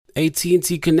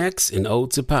AT&T connects an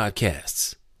ode to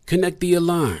podcasts. Connect the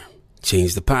alarm.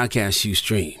 Change the podcast you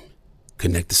stream.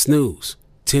 Connect the snooze.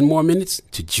 10 more minutes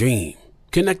to dream.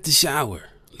 Connect the shower.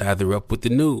 Lather up with the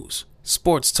news,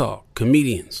 sports talk,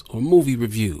 comedians, or movie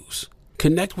reviews.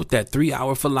 Connect with that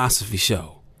 3-hour philosophy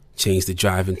show. Change the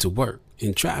drive into work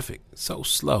in traffic so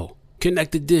slow.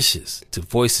 Connect the dishes to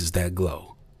voices that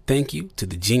glow. Thank you to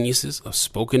the geniuses of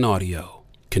spoken audio.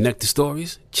 Connect the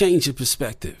stories, change your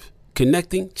perspective.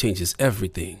 Connecting changes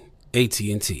everything.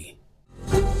 AT&T.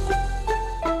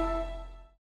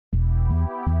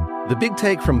 The Big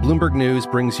Take from Bloomberg News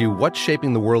brings you what's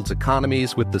shaping the world's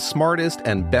economies with the smartest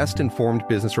and best-informed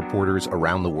business reporters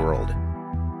around the world.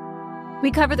 We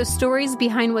cover the stories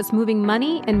behind what's moving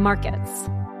money and markets,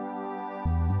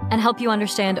 and help you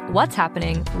understand what's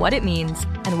happening, what it means,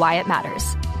 and why it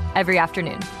matters every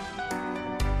afternoon.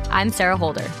 I'm Sarah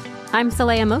Holder. I'm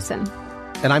Saleha Mohsin.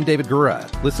 And I'm David Gura.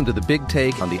 Listen to The Big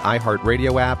Take on the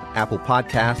iHeartRadio app, Apple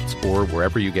Podcasts, or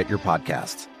wherever you get your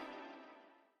podcasts.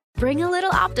 Bring a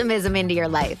little optimism into your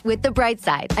life with The Bright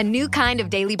Side, a new kind of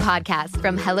daily podcast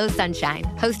from Hello Sunshine,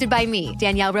 hosted by me,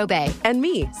 Danielle Robay. And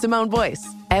me, Simone Boyce.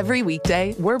 Every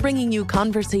weekday, we're bringing you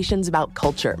conversations about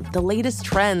culture, the latest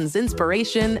trends,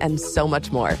 inspiration, and so much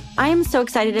more. I am so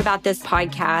excited about this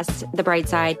podcast, The Bright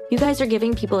Side. You guys are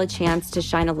giving people a chance to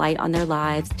shine a light on their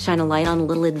lives, shine a light on a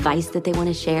little advice that they want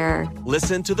to share.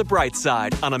 Listen to The Bright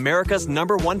Side on America's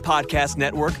 #1 podcast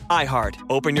network, iHeart.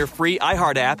 Open your free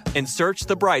iHeart app and search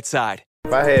The Bright Side.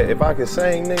 If I could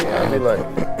sing, nigga, I'd be like,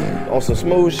 on some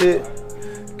smooth shit.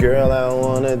 Girl, I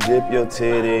wanna dip your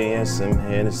titty in some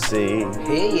Hennessy.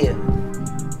 Yeah.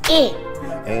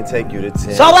 And take you to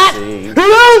Tennessee. So what?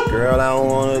 Girl, I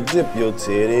wanna dip your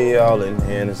titty all in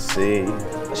Hennessy.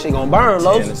 That shit gonna burn,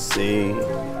 Los. Tennessee.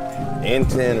 In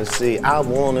Tennessee, I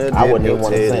wanna dip your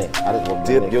titty.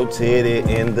 Dip your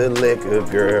titty in the liquor,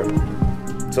 girl.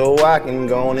 So I can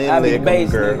go on and lick them,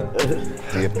 girl.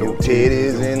 Dip your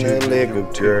titties in the liquor,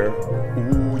 girl.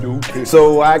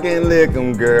 So I can lick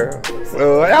them, girl.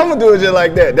 So I'm gonna do it just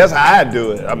like that. That's how I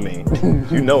do it. I mean,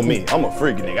 you know me. I'm a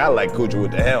freaky nigga. I like coochie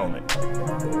with the helmet.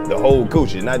 The whole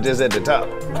coochie, not just at the top.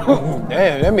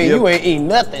 Damn, that mean you ain't eating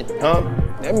nothing. Huh?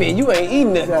 That mean you ain't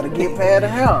eating nothing. You gotta get past the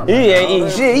helmet. He ain't eating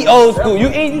shit. He old school. You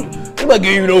ain't. He might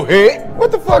give you no head.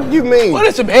 What the fuck you mean? What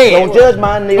is some head? Don't judge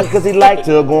my nigga because he like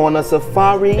to go on a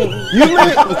safari. You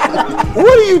mean?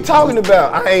 What are you talking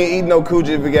about? I ain't eating no coochie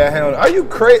if it got hound. Are you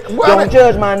crazy? Don't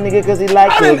judge my nigga because he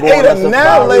like to go on a safari. I done ate a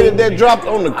now later that dropped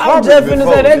on the carpet. I'm just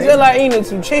finna say that's just like eating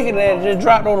some chicken that just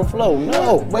dropped on the floor.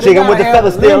 No. But chicken with the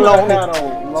feathers still on it.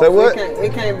 Say what?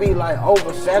 It can't be like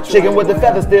oversaturated. Chicken with the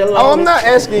feathers still on it. Oh, I'm not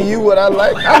asking you what I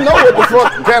like. I know what the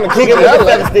fuck kind of chicken coochie with I the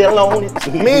like. feathers still on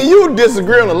it. Me and you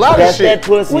disagree on a lot of shit. That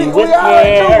pussy we with already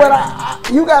hair. do,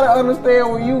 but you gotta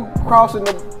understand when you crossing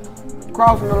the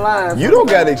line. You don't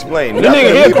gotta explain. The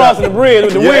nigga here crossing the bridge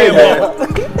with the wind.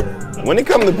 When it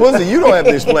comes to pussy, you don't have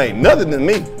to explain nothing to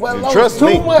me. Well, trust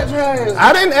me. Too much hair.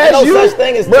 I didn't ask you. Such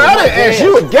thing as bro, I didn't ask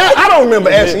you a guy. I don't remember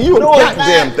asking you a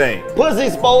goddamn thing.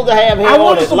 Pussy's supposed to have hair I on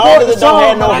want it. to As long as it don't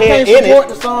have no hair in it. I can't support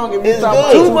the song if you talk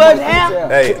about too much hair.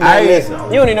 Hey, I listen.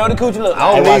 You don't even know the coochie look. I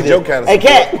don't need your kind of. Hey,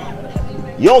 Cat.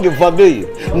 You don't give a fuck, do you?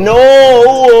 No,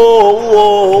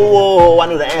 I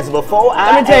knew the answer before.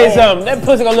 Let me tell you something. That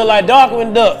pussy gonna look like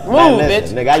Darkwing Duck. Move,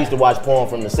 bitch. Nigga, I used to watch porn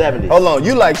from the 70s. Hold on,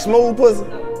 you like smooth pussy?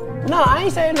 No, I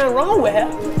ain't saying nothing wrong with her.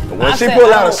 When she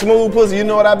pull out a smooth pussy, you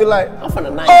know what I be like? I'm from the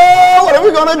 90s. Oh, what are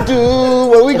we gonna do?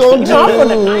 What are we gonna do? I'm from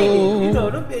the 90s. You know,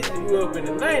 them bitches grew up in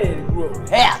the 90s. Grew up with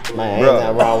hair. Man, ain't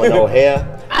nothing wrong with no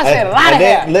hair. I said a lot of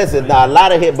hair. Listen, a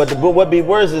lot of hair, but what be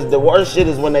worse is the worst shit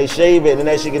is when they shave it and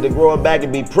that shit get to grow it back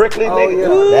and be prickly, nigga. Yeah.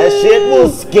 That shit will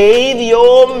scathe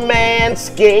your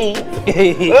manscape.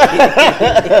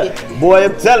 Boy,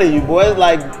 I'm telling you, boy, it's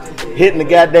like hitting the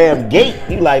goddamn gate.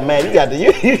 You like, man, you got to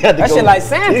that go. Shit like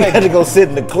sandpaper. You got to go sit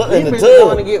in the tub.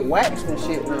 Going to get waxed and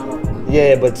shit now.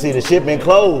 Yeah, but see, the shit been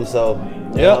closed, so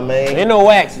you know what I mean? Ain't no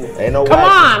waxing. Ain't no Come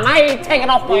waxing. on, I ain't taking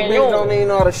off my These bitches don't even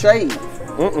know how to shave.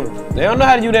 They don't know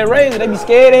how to do that razor. They be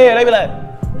scared of hair. They be like,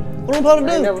 what am I supposed to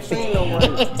do? I ain't never seen no one.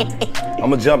 I'm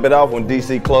gonna jump it off when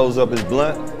DC close up his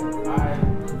blunt.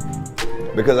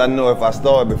 Because I know if I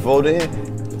start before then,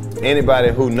 anybody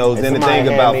who knows anything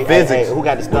about physics who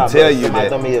got to will stop, tell you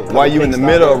that while you in the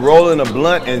middle of rolling a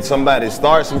blunt and somebody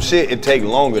starts some shit, it take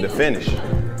longer to finish.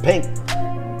 Pink.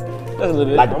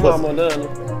 Like the pussy.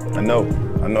 I know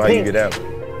how you get out.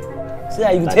 See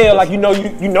how you can tell, like you know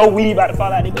weed about to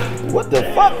fall out of it. What the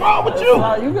fuck wrong with you?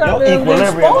 You got your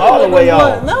equilibrium all the way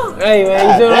off. No. Hey man,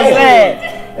 you see what I'm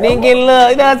saying? Nigga get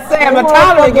love. You know what I'm saying? My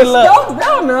tolerance get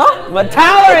love. My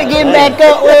tolerance get back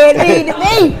up where it need to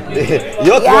be.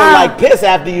 You're throwing like piss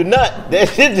after you nut. That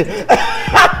shit just...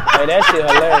 Hey, that shit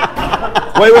hilarious.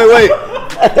 Wait.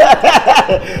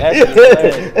 That shit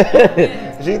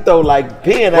hilarious. She throw like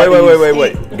pen after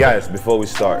Wait. Guys, before we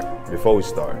start.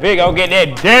 Big, go get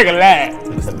that digger lag.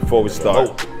 Listen, before we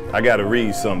start, I gotta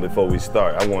read something before we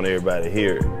start. I want everybody to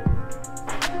hear it.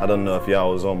 I don't know if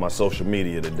y'all was on my social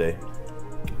media today,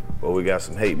 but we got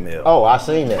some hate mail. Oh, I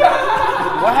seen it.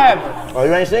 What happened? Oh,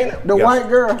 you ain't seen it? The white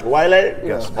girl. The white lady?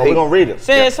 Yeah. Oh, we gonna read it.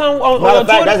 Said something on Matter your of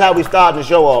fact, Twitter? that's how we start the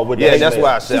show off with that. Yeah, that's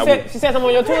why I said. She said something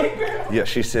on your Twitter? Yeah,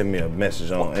 she sent me a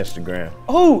message on Instagram.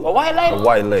 Who? A white lady? A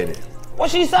white lady.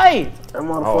 What she say?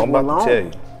 Oh, I'm about to tell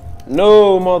you.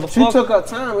 No, motherfucker. She took her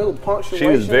time. It was punctuation. She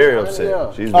was very upset.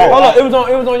 Yeah. She was very Hold on, it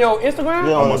was on your Instagram?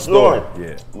 Yeah, on my story.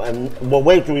 Yeah. But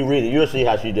wait till we read it. You'll see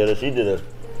how she did it. She did it.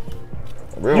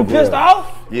 You pissed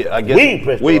off? Yeah, I guess we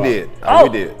pissed we her did. off. We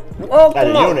did. Oh, As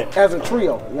come a on. unit. As a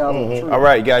trio. All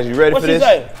right, guys, you ready What for she this?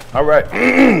 say? All right. What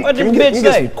Can this we bitch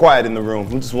get say? some quiet in the room?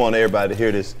 We just want everybody to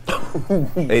hear this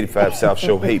 85 South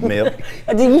Show hate mail.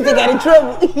 I think you think I in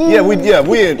trouble.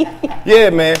 Yeah,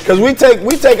 man. Because we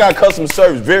take our customer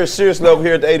service very seriously over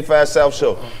here at the 85 South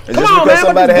Show. And Come just on, because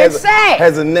man, what somebody this bitch say?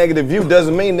 has a negative view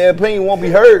doesn't mean their opinion won't be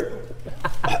heard.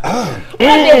 What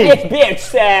did this bitch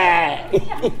say?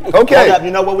 Okay.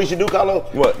 You know what we should do,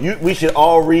 Karlous? What? We should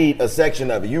all read a section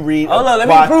of it. You read. Hold on, let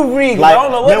me proofread. Like, I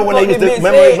don't know what remember when they used to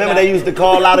remember they used to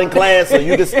call out in class, so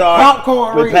you could start.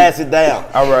 Popcorn We read. pass it down.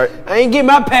 All right. I ain't get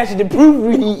my passion to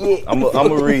proofread yet. I'm going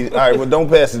to read. All right, well, don't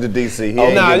pass it to DC.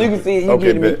 Nah, you can see it. You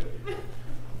Okay, getting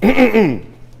me. bet.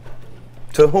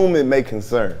 To whom it may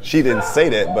concern. She didn't say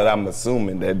that, but I'm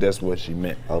assuming that that's what she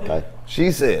meant. Okay.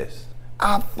 She says,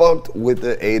 I fucked with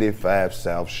the 85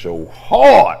 South Show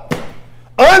hard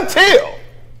until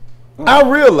I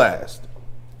realized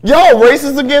y'all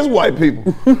racist against white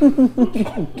people.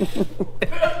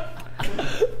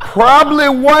 Probably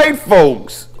white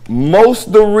folks,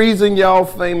 most the reason y'all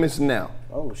famous now.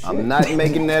 Oh, shit. I'm not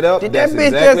making that up. Did That's that bitch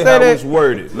exactly just say how that? it's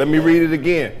worded. Let me read it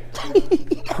again.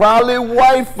 Probably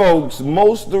white folks,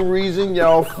 most the reason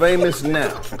y'all famous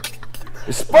now.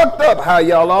 It's fucked up how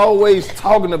y'all always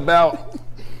talking about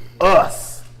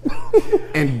us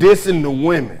and dissing the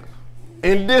women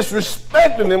and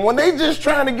disrespecting them when they just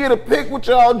trying to get a pic with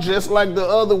y'all just like the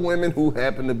other women who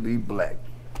happen to be black.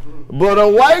 But a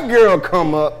white girl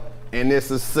come up and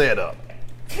it's a setup.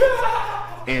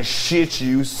 And shit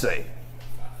you say.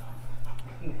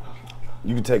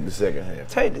 You can take the second half.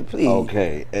 Take it, please.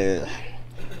 Okay.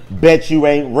 Bet you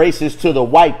ain't racist to the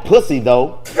white pussy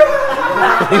though.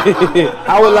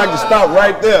 I would like to stop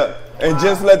right there and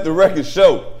just let the record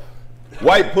show.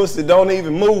 White pussy don't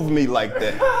even move me like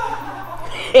that.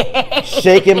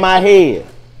 Shaking my head.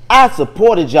 I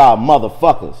supported y'all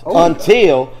motherfuckers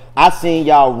until I seen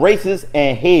y'all racist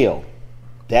and hell.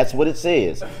 That's what it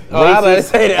says. Oh, I better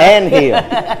say that. And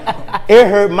hell. It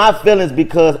hurt my feelings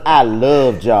because I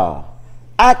loved y'all.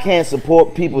 I can't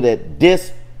support people that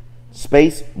diss,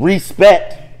 space,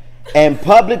 respect, and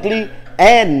publicly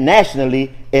and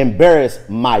nationally embarrass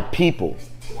my people.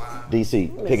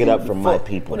 DC, pick it up from my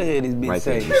people. What the hell this bitch right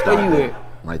say? there. You start Where you there. at?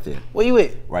 Right there. Where you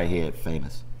at? Right here at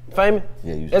Famous. Famous?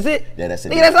 Yeah, That's it? Yeah, that's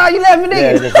it. Nigga, that's all you left me, nigga?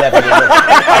 Yeah, just left it.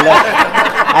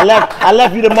 I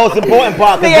left you the most important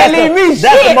part. Nigga, leave me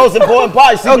That's shit. the most important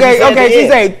part. See what you said Okay, she at the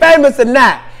say famous or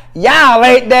not. Y'all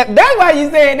ain't that. That's why you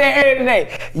said that earlier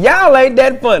today. Y'all ain't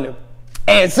that funny.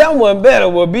 And someone better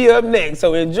will be up next.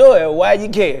 So enjoy it while you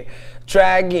can.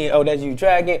 Try again. Oh, that's you.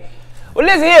 Try again. Well,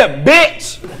 listen here,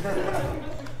 bitch.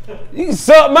 You can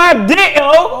suck my dick,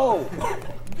 ho.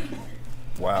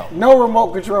 Wow. No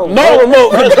remote control. No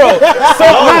remote control. Suck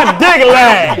my dick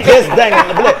line. This thing.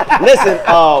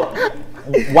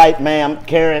 Listen, white ma'am,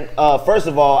 Karen. First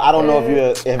of all, I don't know if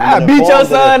you're. I beat your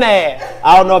son ass.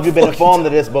 I don't know if you've been informed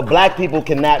of this, but black people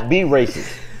cannot be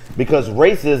racist because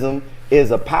racism is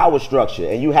a power structure,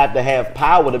 and you have to have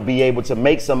power to be able to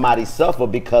make somebody suffer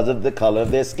because of the color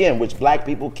of their skin, which black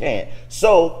people can't.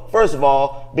 So, first of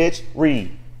all, bitch,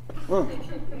 read.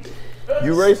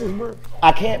 You racist, bro?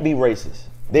 I can't be racist.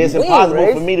 It's You ain't impossible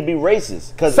racist. for me to be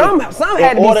racist. Cause Some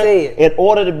had to be said. In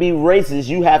order to be racist,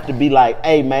 you have to be like,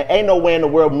 hey man, ain't nowhere in the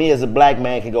world me as a black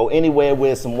man can go anywhere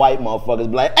where some white motherfuckers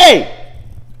be like, hey,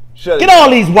 get all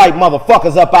these white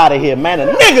motherfuckers up out of here, man. The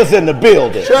niggas in the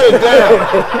building. Shut it down.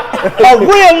 A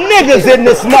real niggas in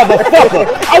this motherfucker.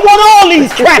 I want all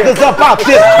these crackers up out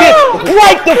this bitch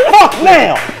right the fuck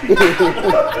now.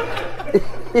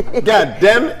 God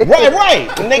damn it. Right.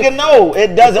 Nigga, no,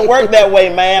 it doesn't work that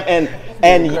way, ma'am. And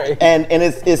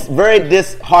it's very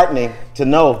disheartening to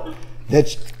know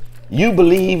that you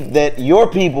believe that your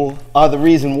people are the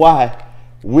reason why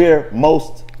we're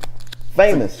most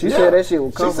famous. She said that shit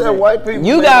was confident. She said white people.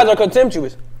 You guys are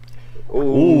contemptuous.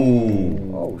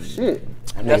 Ooh. Oh shit.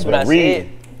 That's what I said.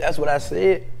 That's what I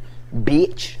said.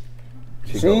 Bitch.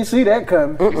 She didn't see that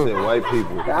coming. She said white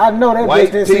people. I know that White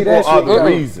bitch didn't see people that are shit the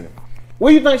coming. reason.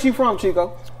 Where you think she from,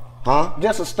 Chico? Huh?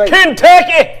 Just a state.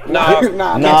 Kentucky. No.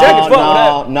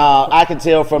 No. I can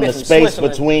tell from the Listen, space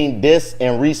Switzerland. between this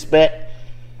and respect.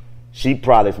 She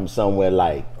probably from somewhere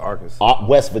like Arkansas,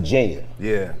 West Virginia.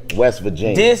 Yeah, West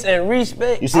Virginia. This and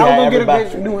respect. You see I was how gonna everybody? get a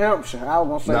bitch from New Hampshire. I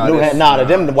was gonna say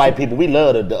Them the white people. We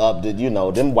love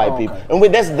them white people. And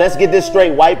let's get this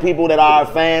straight. White people that are our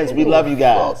fans, we love you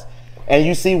guys. And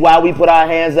you see why we put our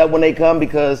hands up when they come,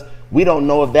 because we don't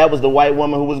know if that was the white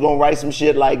woman who was gonna write some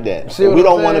shit like that. We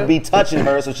don't want to be touching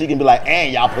her so she can be like,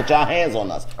 "Hey, y'all put your hands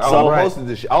on us." Posted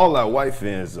this shit. All our white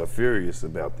fans are furious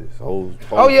about this whole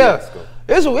Oh yeah. fiasco.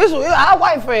 Our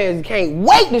white fans can't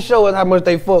wait to show us how much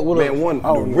they fuck with us.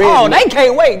 Man, they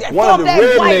can't wait. One of the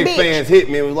that white redneck bitch. fans hit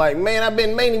me and was like, "Man, I've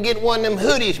been meaning to get one of them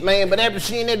hoodies, man, but after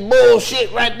seeing that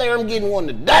bullshit right there, I'm getting one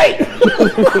today."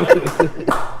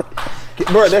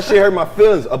 Bro, that shit hurt my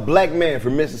feelings. A black man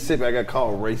from Mississippi, I got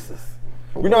called racist.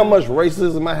 You know how much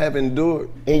racism I have endured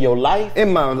in your life?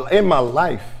 In my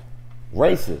life.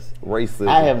 Racist.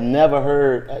 I have never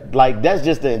heard, like, that's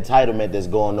just the entitlement that's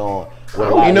going on with a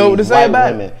lot You know of what to these say white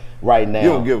about women right now. You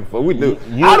don't give a fuck. We do.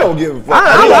 I don't give a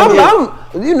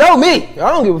fuck. You know me. I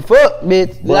don't give a fuck,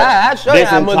 bitch. I show you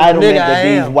how much of a nigga I that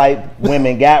am. these white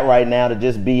women got right now to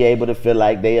just be able to feel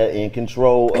like they are in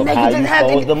control of how you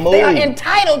supposed to move. They are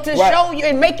entitled to show you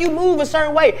and make you move a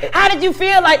certain way. How did you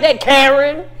feel like that,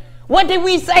 Karen? What did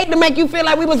we say to make you feel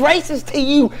like we was racist to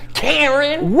you,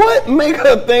 Karen? What make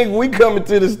her think we coming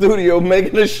to the studio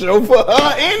making a show for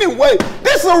her anyway?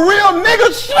 This a real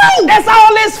nigga show. That's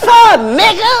all it's for,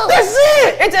 nigga. That's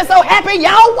it. It just so happen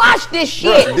y'all watch this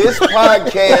shit. Bruh, this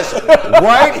podcast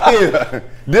right here.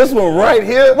 This one right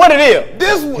here. What it is?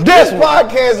 This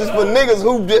podcast is for niggas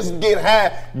who just get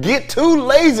high, get too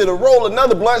lazy to roll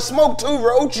another blunt, smoke 2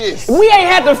 roaches. We ain't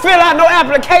had to fill out no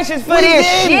applications for this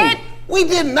shit. We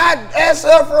did not ask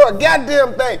her for a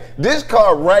goddamn thing. This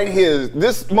car right here,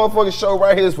 this motherfucking show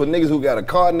right here is for niggas who got a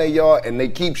car in their yard and they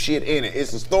keep shit in it.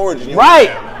 It's a storage unit. Right.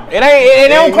 It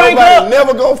don't crank up.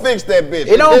 Never gonna fix that bitch.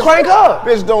 It don't crank up.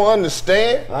 Bitch don't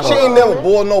understand. She ain't never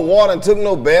boiled no water and took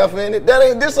no bath in it.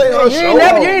 This ain't her show. You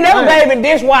ain't never gave a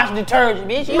dishwasher detergent,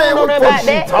 bitch. You don't know nothing about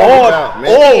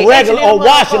that. Or regular, or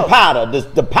washing powder,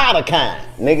 the powder kind.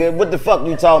 Nigga, what the fuck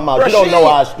you talking about? Bruh, you don't know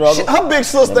our struggle. Her big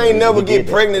sister ain't never get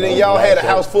pregnant and y'all had a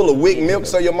house full of wick milk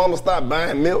so your mama stopped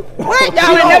buying milk. What?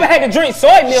 Y'all ain't never had to drink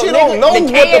soy milk, She don't know what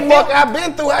the fuck I've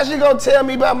been through. How she gonna tell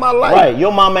me about my life? Right,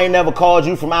 your mama ain't never called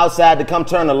you from outside to come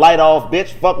turn the light off, bitch.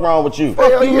 Fuck wrong with you.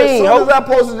 Fuck you mean? As soon as I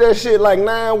posted that shit, like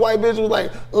 9 white bitches was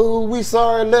like, "Oh, we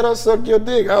sorry, let us suck your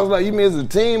dick." I was like, "You mean as a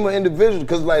team or individual?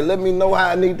 Cause like, let me know how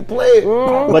I need to play it."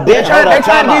 But then they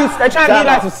trying to use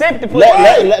like some sympathy.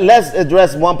 Let's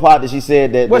address one part that she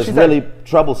said that was really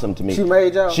troublesome to me. She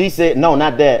made y'all? She said, no,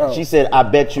 not that. She said, I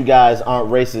bet you guys aren't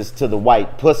racist to the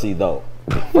white pussy though.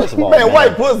 First of all, man,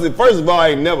 white pussy, first of all,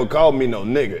 ain't never called me no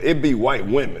nigga. It be white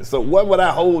women. So what would I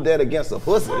hold that against a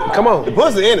pussy? Come on. The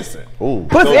pussy innocent. Ooh.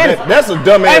 Pussy innocent. That's a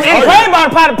dumb ass And crazy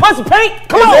about the pussy pink.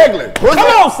 Come exactly. on. Pussy. Come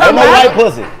on, Ain't somebody. no white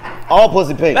pussy. All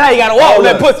pussy pink. Now you gotta walk with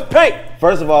that pussy pink.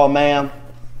 First of all, ma'am,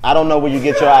 I don't know where you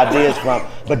get your ideas from,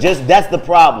 but just that's the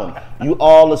problem. You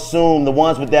all assume, the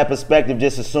ones with that perspective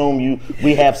just assume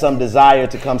we have some desire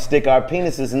to come stick our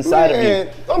penises inside of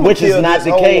you, which is not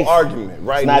the case. Argument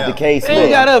right it's now. not the case. You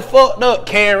got her fucked up,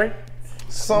 Karen.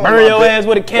 Burn your ass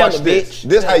with a candle, bitch.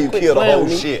 This how you Quit kill the playing whole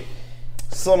with me. shit.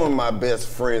 Some of my best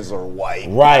friends are white.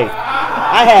 Right.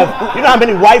 I have, you know how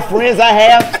many white friends I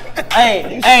have?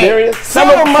 Hey, you serious? Some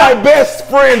of my best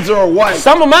friends are white.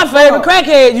 Some of my favorite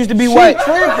crackheads used to be white.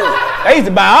 They used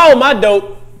to buy all my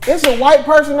dope. It's a white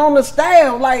person on the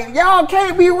staff. Like, y'all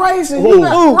can't be racist. Who? You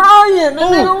got Ryan.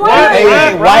 That nigga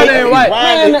Ryan. Ryan ain't white.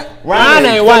 Ryan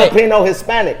ain't white. Filipino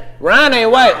Hispanic. Ryan ain't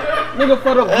white. Nigga,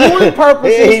 for the viewing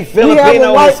purposes, he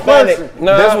Filipino Hispanic.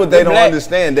 No, that's what they don't black.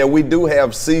 understand, that we do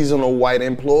have seasonal white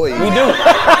employees. We do.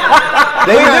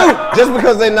 They do. Just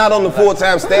because they're not on the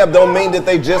full-time staff don't mean that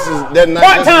they're not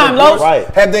part-time, Los. Right.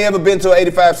 Have they ever been to an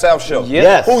 85 South show?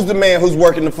 Yes. Who's the man who's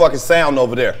working the fucking sound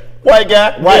over there? White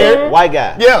guy. Right. White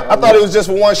guy. Yeah, I thought it was just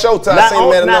for one show time.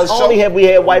 Not only have we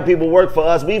had white people work for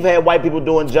us, we've had white people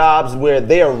doing jobs where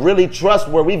they are really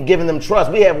trustworthy. We've given them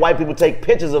trust. We have white people take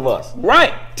pictures of us.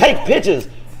 Right. Take pictures.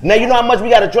 Now, you know how much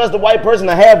we got to trust a white person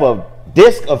to have a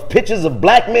disc of pictures of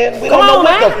black men. We don't know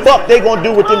what the fuck they gonna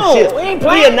do with them shit.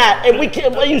 We are not, and we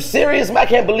can't. Are you serious, man? I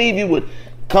can't believe you would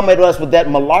come at us with that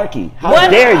malarkey. How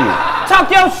dare you?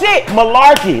 Talk your shit.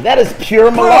 Malarkey. That is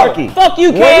pure malarkey. Fuck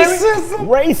you, Karen.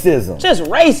 Racism. Just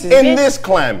racist. In this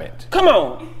climate. Come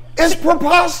on. It's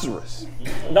preposterous.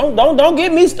 Don't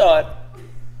get me started.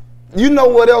 You know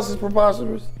what else is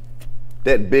preposterous?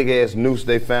 That big ass noose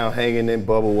they found hanging in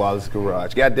Bubba Wallace's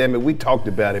garage. God damn it, we talked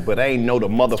about it, but I ain't know the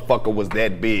motherfucker was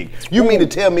that big. You mean to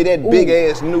tell me that big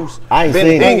ass noose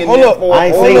been hanging there for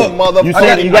a motherfucker? You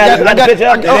said you got the picture?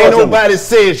 Ain't nobody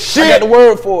said shit. I got the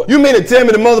word for it. You mean to tell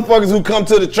me the motherfuckers who come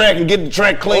to the track and get the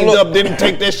track cleaned up didn't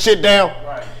take that shit down?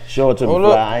 Show it to me,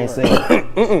 Fly. I ain't seen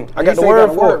it. I got the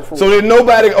word for it. So then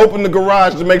nobody opened the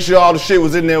garage to make sure all the shit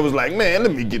was in there. Was like, man,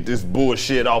 let me get this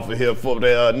bullshit off of here before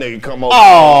that nigga come over.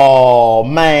 Oh,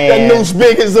 man. That noose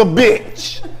big as a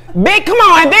bitch. Big, come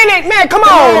on, man, come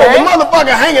on, man. The motherfucker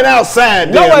hanging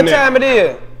outside. Know what time it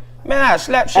is. Man, I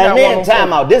slap shit out. And then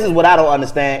time out. This is what I don't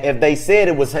understand. If they said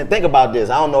it was, think about this.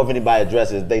 I don't know if anybody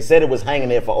addresses. They said it was hanging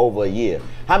there for over a year.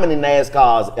 How many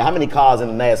cars in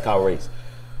the NASCAR race?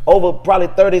 Over probably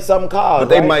 30-something cars. But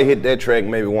they might hit that track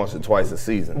maybe once or twice a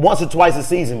season. Once or twice a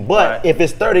season. But if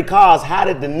it's 30 cars, how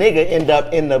did the nigga end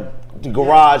up in the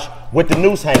garage with the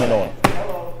noose hanging on?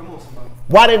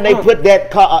 Why didn't they put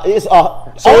that car? It's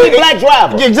only black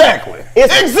driver. Exactly.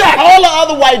 Exactly. All the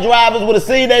other white drivers would have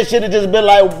seen that shit and just been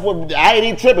like, well, I ain't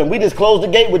even tripping. We just closed the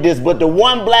gate with this. But the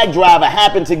one black driver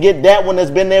happened to get that one that's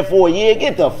been there for a year.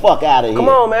 Get the fuck out of here. Come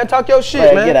on, man. Talk your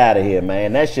shit, man. Get out of here,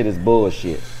 man. That shit is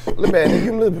bullshit. Man,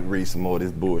 you live read some more of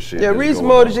this bullshit. Yeah, read some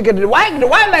more of this shit. The white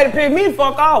lady pissed me the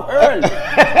fuck off early.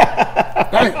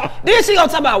 Then she gonna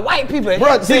talk about white people.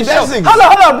 Bro, see, that's hold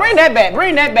on. Bring that back.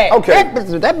 Okay.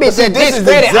 That bitch said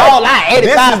discredit all our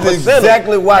 85%. This is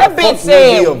exactly why that bitch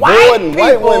said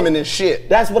white women and shit.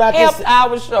 That's what I just said.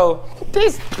 Our show.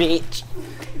 This bitch.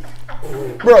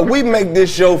 Bro, we make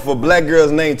this show for black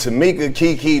girls named Tamika,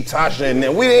 Kiki, Tasha, and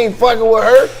then we ain't fucking with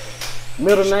her.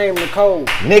 Middle name Nicole.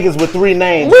 Niggas with 3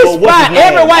 names. We spot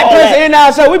every white person in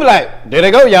our show. We be like, there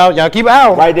they go, y'all. Y'all keep it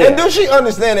out. Right there. And does she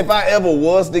understand if I ever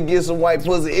was to get some white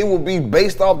pussy, it would be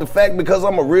based off the fact because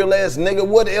I'm a real ass nigga.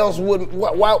 What else would,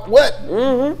 what?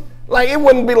 Mm-hmm. Like, it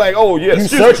wouldn't be like, oh, yeah. You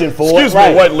searching for it. Excuse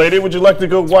me, white lady, would you like to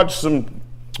go watch some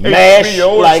MASH?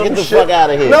 HBO or like, some get the shit? fuck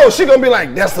out of here. No, she gonna be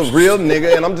like, that's a real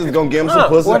nigga, and I'm just gonna give him some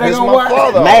pussy and piss my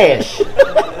father off. MASH.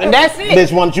 And that's it.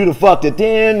 Bitch want you to fuck the get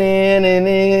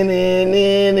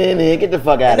the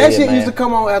fuck out of here, That shit used to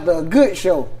come on after a good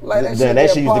show. Like that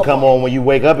shit used to come on when you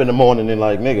wake up in the morning and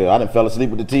like, nigga, I done fell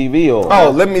asleep with the TV or. Oh,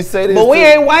 let me say this. But we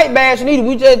ain't white bashing either.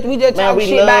 We just talk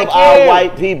shit love about all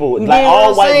white people. Like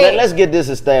all white. Let's get this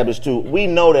established too. We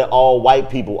know that all white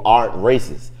people aren't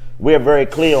racist. We're very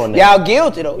clear on that. Y'all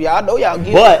guilty though. Y'all know y'all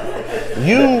guilty. But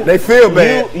they feel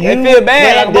bad. You feel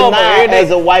bad. Can't deny as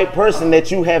a white person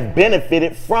that you have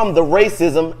benefited from the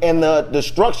racism and the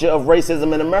structure of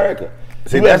racism in America.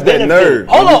 See, that's that nerd.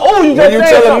 Hold on. Oh, you just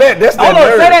tell them that. That's that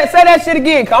nerd. Say that shit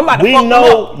again. I'm about to We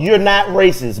know you're not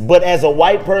racist, but as a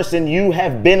white person, you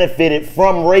have benefited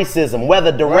from racism,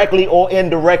 whether directly or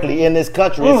indirectly in this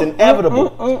country. It's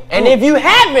inevitable. And if you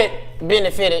haven't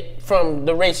benefited from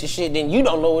the racist shit, then you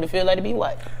don't know what it feels like to be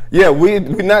white. Yeah, we're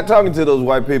not talking to those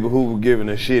white people who were giving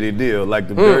a shitty deal, like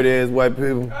the dirty ass white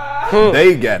people.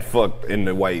 They got fucked in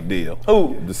the white deal.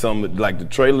 Who? Some like the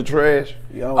trailer trash.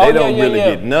 They don't really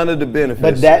get none of the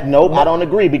benefits. But I don't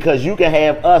agree, because you can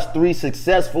have us 3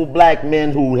 successful black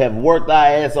men who have worked our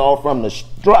ass off from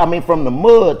the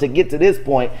mud to get to this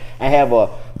point, and have a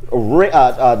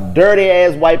dirty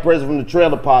ass white person from the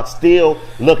trailer park still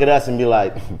look at us and be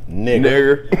like,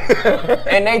 nigger.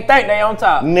 And they think they on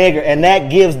top. Nigger. And that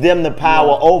gives them the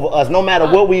power over us. No matter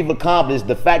what we've accomplished,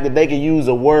 the fact that they can use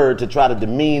a word to try to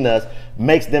demean us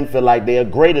makes them feel like they are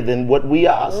greater than what we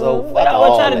are. So fuck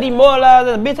all that. Try to demoralize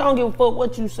us. Bitch, I don't give a fuck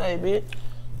what you say, bitch.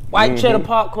 White cheddar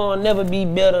popcorn never be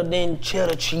better than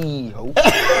cheddar cheese.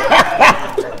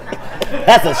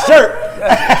 That's a shirt.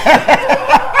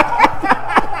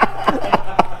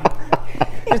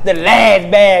 It's the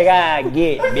last bag I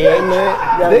get,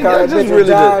 bitch. That's just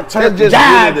really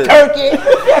jive turkey.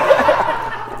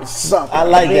 I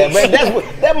like that, man.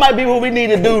 That might be what we need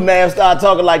to do now. Start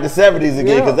talking like the 70s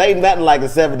again, because ain't nothing like the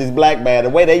 70s black man. The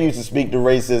way they used to speak to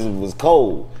racism was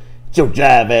cold. Get your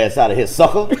jive ass out of here,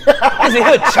 sucker. I said,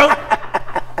 "Here, chump."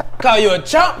 Call you a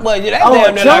chump, but that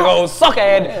damn near like a sucker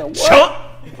ass chump.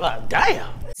 Damn.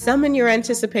 Summon your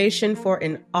anticipation for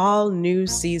an all-new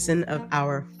season of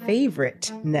our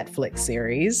favorite Netflix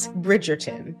series,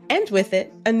 Bridgerton. And with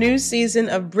it, a new season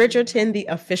of Bridgerton, the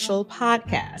official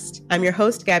podcast. I'm your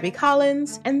host, Gabby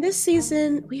Collins, and this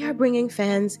season, we are bringing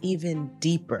fans even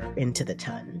deeper into the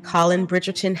ton. Colin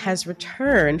Bridgerton has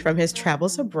returned from his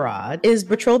travels abroad. Is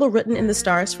betrothal written in the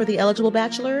stars for the eligible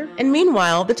bachelor? And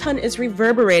meanwhile, the ton is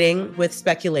reverberating with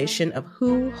speculation of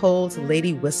who holds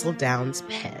Lady Whistledown's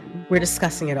pen. We're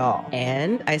discussing it all.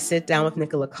 And I sit down with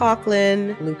Nicola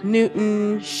Coughlan, Luke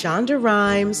Newton, Shonda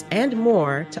Rhimes, and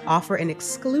more to offer an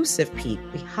exclusive peek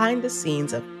behind the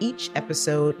scenes of each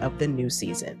episode of the new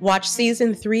season. Watch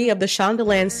season 3 of the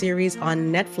Shondaland series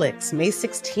on Netflix May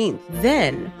 16th.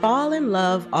 Then fall in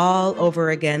love all over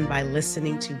again by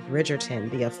listening to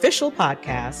Bridgerton, the official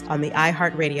podcast on the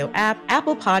iHeartRadio app,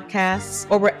 Apple Podcasts,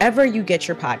 or wherever you get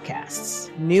your podcasts.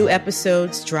 New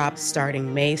episodes drop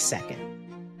starting May 2nd.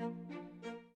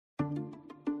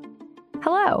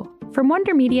 Hello. From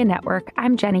Wonder Media Network,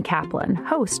 I'm Jenny Kaplan,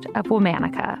 host of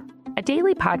Womanica, a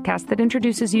daily podcast that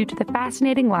introduces you to the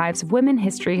fascinating lives of women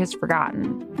history has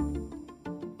forgotten.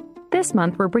 This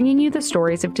month, we're bringing you the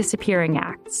stories of disappearing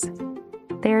acts.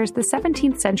 There's the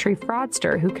 17th century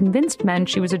fraudster who convinced men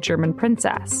she was a German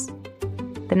princess,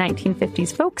 the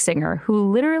 1950s folk singer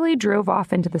who literally drove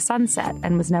off into the sunset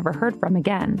and was never heard from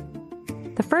again,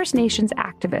 the First Nations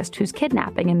activist whose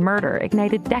kidnapping and murder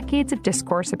ignited decades of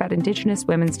discourse about Indigenous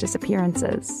women's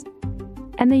disappearances,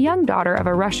 and the young daughter of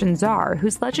a Russian czar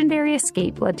whose legendary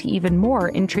escape led to even more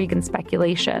intrigue and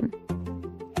speculation.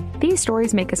 These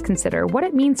stories make us consider what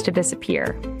it means to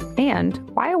disappear, and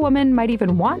why a woman might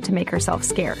even want to make herself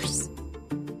scarce.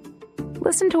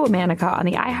 Listen to Womanica on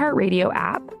the iHeartRadio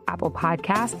app, Apple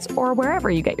Podcasts, or wherever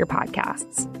you get your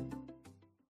podcasts.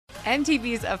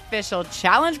 MTV's official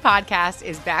Challenge podcast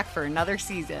is back for another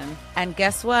season. And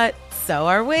guess what? So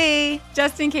are we.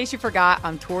 Just in case you forgot,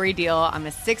 I'm Tori Deal. I'm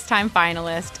a 6-time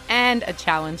finalist and a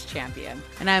Challenge champion.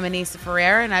 And I'm Anissa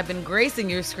Ferrer, and I've been gracing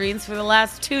your screens for the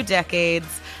last 2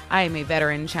 decades. I am a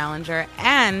veteran challenger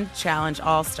and Challenge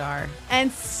All-Star.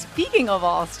 And speaking of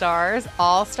All-Stars,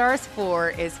 All-Stars 4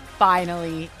 is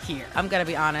finally here. I'm going to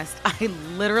be honest. I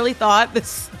literally thought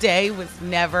this day was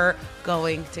never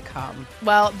going to come.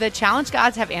 Well, the Challenge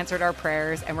gods have answered our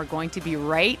prayers, and we're going to be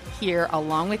right here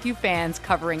along with you fans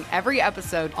covering every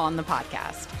episode on the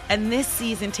podcast. And this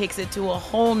season takes it to a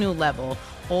whole new level.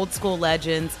 Old school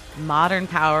legends, modern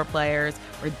power players,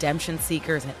 redemption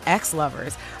seekers, and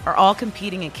ex-lovers are all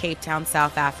competing in Cape Town,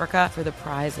 South Africa for the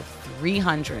prize of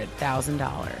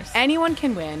 $300,000. Anyone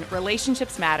can win,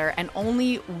 relationships matter, and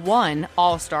only one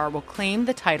All-Star will claim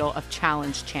the title of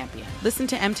Challenge champion. Listen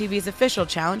to MTV's official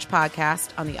Challenge podcast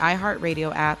on the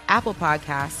iHeartRadio app, Apple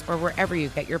Podcasts, or wherever you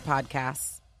get your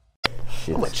podcasts.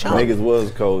 Shit, niggas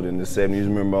was cold in the 70s.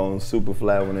 Remember on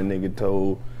Superfly when a nigga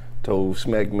told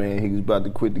Smack Man he was about to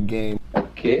quit the game.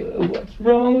 Okay, what's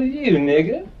wrong with you,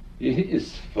 nigga?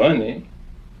 It's funny.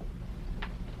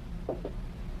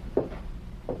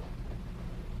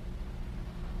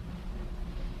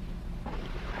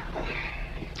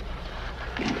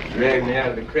 Dragged me out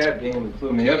of the crap game and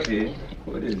put me up here.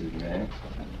 What is it, man?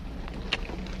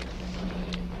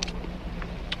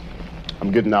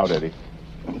 I'm getting out, Eddie.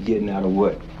 Getting out of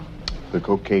what? The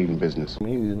cocaine business.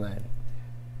 He was like,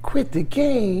 quit the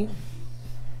game?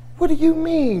 What do you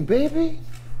mean, baby?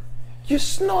 You're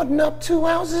snorting up 2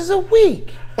 ounces a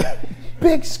week.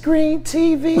 Big screen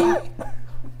TV,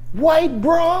 white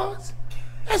bras.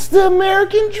 That's the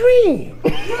American dream.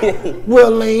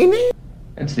 Well, ain't it?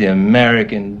 That's the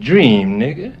American dream,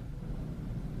 nigga.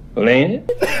 Well, ain't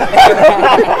it?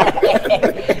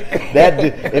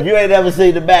 If you ain't ever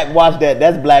seen the back, watch that.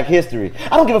 That's Black history.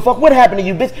 I don't give a fuck what happened to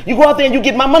you, bitch. You go out there and you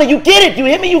get my money, you get it. You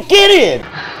hit me, you get it.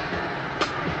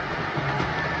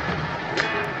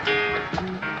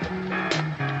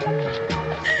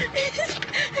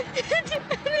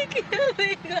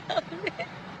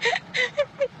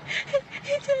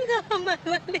 He took all my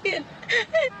money and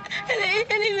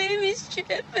he made me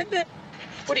strip.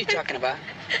 What are you talking about?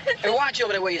 Hey, why aren't you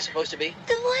over there where you're supposed to be?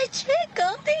 The white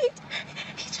Chico,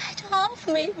 he tried to off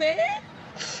me, man.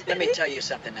 Let me tell you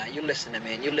something now. You listen to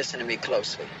me, and you listen to me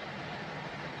closely.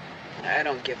 I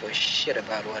don't give a shit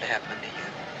about what happened to you.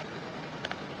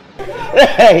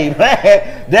 Hey,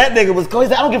 man, that nigga was cool. He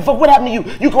said, I don't give a fuck what happened to you.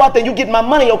 You go out there and you get my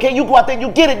money, okay? You go out there and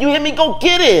you get it. You hit me, go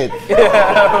get it.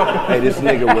 Hey, this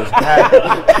nigga was high.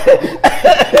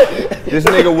 This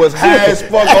nigga was high as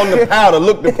fuck on the powder.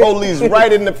 Looked the police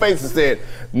right in the face and said,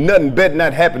 nothing better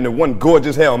not happen than one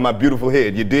gorgeous hair on my beautiful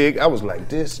head. You dig? I was like,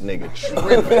 this nigga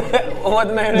tripping. What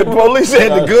the name? The police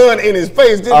had the gun in his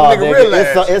face. This nigga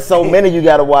realized. It's so many you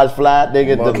gotta watch, Fly.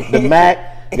 Nigga, the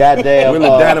Mac, goddamn.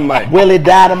 Willie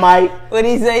Dynamite. What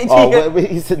he say, Chico? Oh,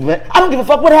 he said, man, I don't give a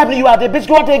fuck what happened to you out there, bitch.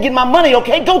 Go out there and get my money,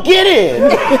 okay? Go get it.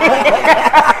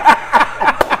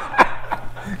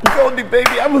 Goldie,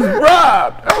 baby, I was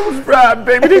robbed,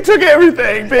 baby. They took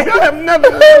everything, baby. I have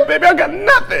nothing left, baby. I got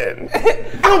nothing.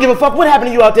 I don't give a fuck what happened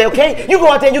to you out there, okay? You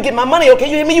go out there and you get my money, okay?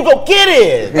 You hear me? You go get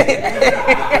it.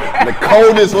 The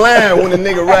coldest line when the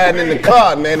nigga riding in the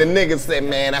car, man. The nigga said,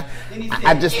 man,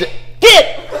 I just...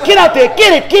 Get out there,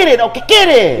 get it, okay, get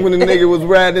it. When the nigga was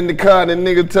riding in the car, the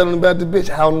nigga telling about the bitch,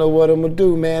 I don't know what I'm gonna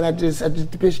do, man. The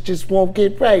bitch just won't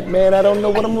get right, man. I don't know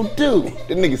what I'm gonna do.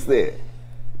 The nigga said,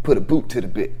 put a boot to the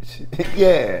bitch.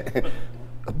 Yeah,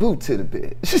 a boot to the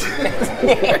bitch.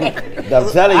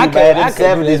 I'm telling you, man, them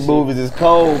 70s movies is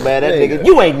cold, man. That nigga,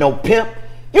 you ain't no pimp.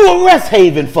 You a rest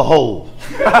haven for hoes.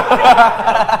 You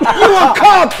a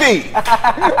car thief.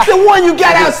 The one you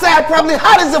got outside probably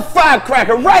hot as a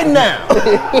firecracker right now.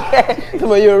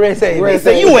 Come on, you a rest haven. They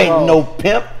say you ain't no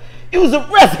pimp. You was a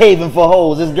rest haven for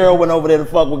hoes. This girl went over there to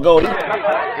fuck with Goldie.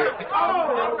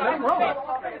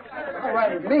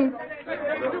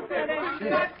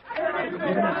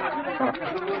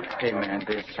 Hey man,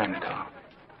 there's Chico.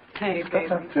 Hey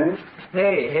baby.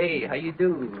 Hey, how you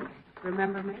do?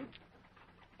 Remember me?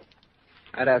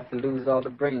 I'd have to lose all the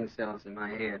brain cells in my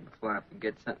head before I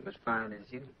forget something as fine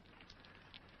as you.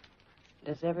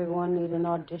 Does everyone need an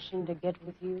audition to get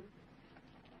with you?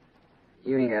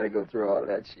 You ain't gotta go through all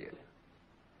that shit.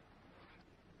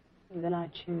 Then I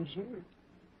choose you.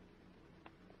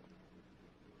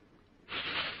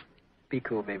 Be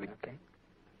cool, baby, okay?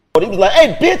 He was like,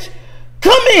 hey, bitch,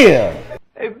 come here.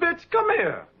 Hey, bitch, come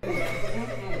here.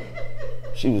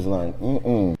 She was like,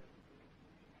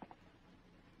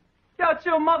 Got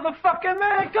your motherfucking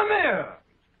man, come here.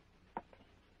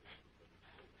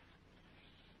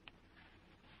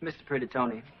 Mr. Pretty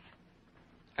Tony,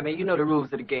 I mean, you know the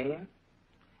rules of the game.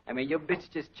 I mean, your bitch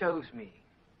just chose me.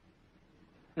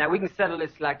 Now, we can settle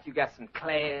this like you got some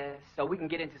class, so we can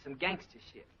get into some gangster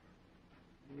shit.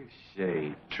 You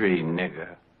shade tree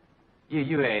nigga.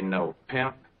 You ain't no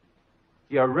pimp.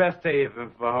 You're a rest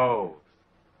haven for hoes.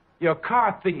 You're a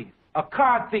car thief. A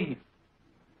car thief.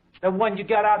 The one you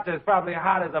got out there is probably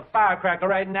hot as a firecracker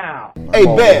right now. Hey,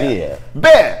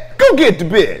 Bear, go get the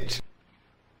bitch.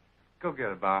 Go get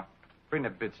her, Bob. Bring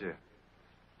that bitch here.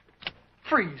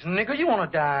 Freeze, nigga, you wanna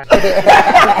die.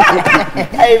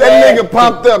 Hey, that nigga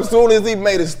popped up as soon as he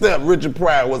made a step. Richard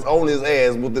Pryor was on his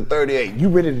ass with the 38. You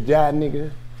ready to die,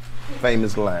 nigga?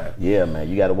 Famous line. Yeah, man,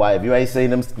 you gotta watch. If you ain't seen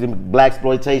them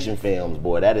blaxploitation films,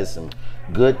 boy, that is some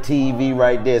good TV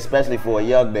right there, especially for a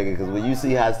young nigga, because when you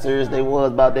see how serious they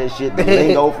was about that shit, the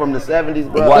lingo from the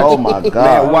 70s, bro, oh my God.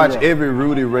 Man, watch every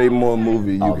Rudy Ray Moore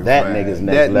movie you can that find. Nigga's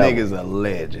next level. Nigga's a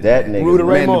legend. That nigga. Rudy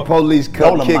Ray Moore. The police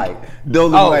come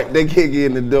Dolomite. they kick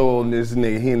in the door on this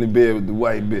nigga. He in the bed with the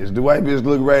white bitch. The white bitch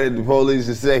look right at the police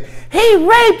and say, he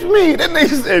raped me. That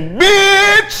nigga said,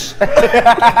 bitch,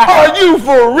 are you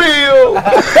for real?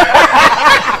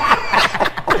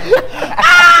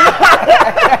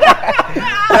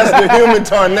 That's the human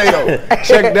tornado.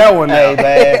 Check that one out.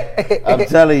 Hey, man, I'm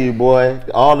telling you, boy,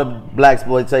 all the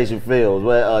blaxploitation films.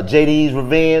 Well, JD's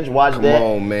Revenge, watch that. Come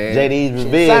on, man. JD's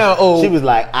Revenge. She was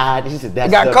like, she said,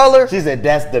 that's color? She said,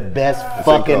 that's the best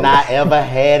fucking I ever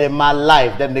had in my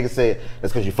life. That nigga said,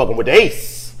 that's because you fucking with the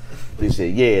ace. He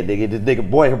said, yeah, nigga, this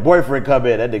nigga her boyfriend come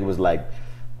in. That nigga was like,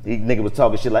 nigga was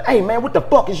talking shit like, hey, man, what the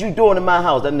fuck is you doing in my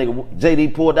house? That nigga,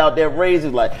 JD pulled out that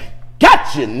razor, like,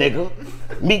 gotcha, nigga.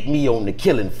 Meet me on the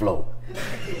killing floor.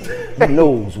 Who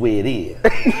knows where it is?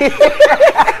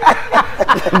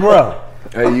 Bro.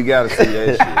 Hey, you gotta see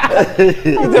that shit.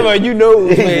 You talking about you know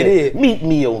where it is. Meet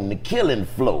me on the killing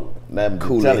floor. Man,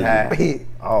 Coolie High.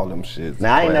 All them shits.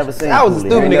 Now, I ain't never seen I was a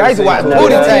stupid nigga. I used to watch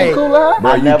Booty Tank.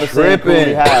 Bro, you never seen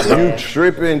Coolie High, man. You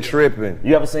tripping.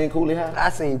 You ever seen Coolie High? I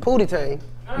seen Pootie Tang.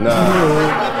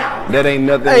 Nah. That ain't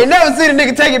nothing. I ain't never seen a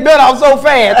nigga take his belt off so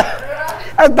fast.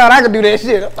 I thought I could do that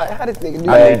shit. I'm like, how this nigga do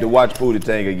that? I need to watch Pootie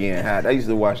Tang again. I used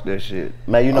to watch that shit.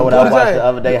 Man, you know what I watched the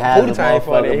other day? How the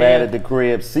motherfucker man at the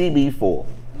crib, CB4.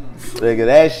 Nigga,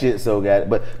 that shit so good.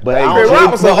 But hey,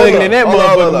 Rob was so ugly in that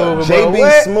motherfucker movie.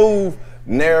 JB Smooth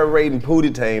narrating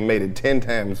Pootie Tang made it 10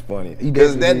 times funny.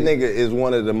 Because that nigga is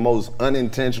one of the most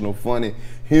unintentional funny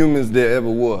humans there ever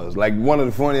was. Like, one of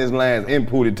the funniest lines in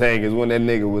Pootie Tang is when that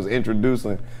nigga was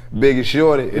introducing Biggie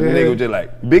Shorty, and the nigga was just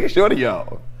like, Biggie Shorty,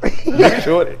 y'all. Biggie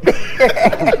Shorty.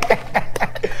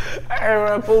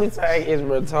 Pootie Tang is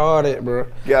retarded, bro.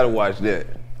 Gotta watch that.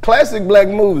 Classic black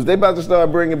movies. They about to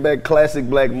start bringing back classic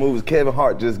black movies. Kevin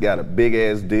Hart just got a big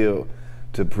ass deal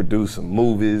to produce some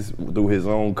movies through his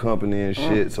own company and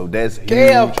shit. So that's huge.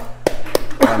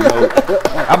 I know.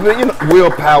 I've been,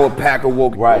 Will Power Packer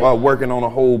working on a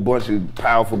whole bunch of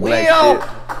powerful black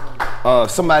shit.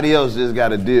 Somebody else just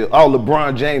got a deal.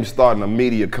 LeBron James starting a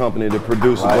media company to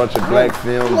produce a bunch of black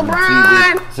films and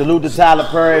TV. Salute to Tyler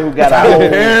Perry, who got a whole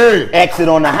exit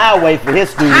on the highway for his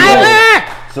studio.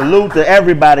 Salute to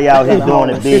everybody out here doing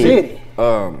it big.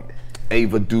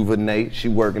 Ava DuVernay, she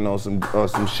working on some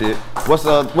shit. What's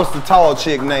the tall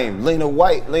chick name? Lena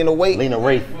Waithe. Lena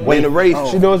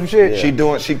Wraith. She doing some shit.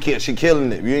 Yeah. She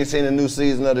killing it. You ain't seen the new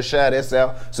season of The Chi? That's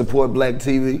out. Support black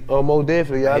TV. Oh, most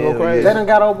definitely. Y'all go crazy. They done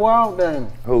got over out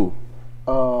then. Who?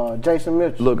 Jason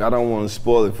Mitchell. Look, I don't want to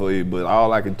spoil it for you, but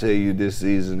all I can tell you this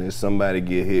season is somebody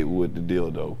get hit with the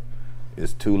dildo.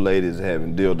 It's two ladies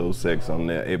having dildo sex on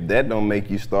there. If that don't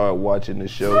make you start watching the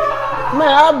show, man,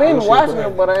 I've been watching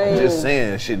it, but I ain't. Just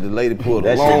saying, shit. The lady pulled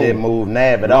that long, shit didn't move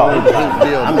Navv at all.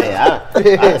 I mean,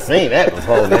 I seen that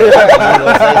before. Man.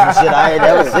 Some shit I ain't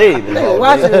never seen before.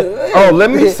 Oh, let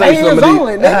me say some of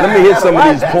these. Let me hit some of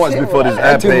these points before this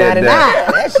iPad down.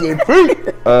 That shit free.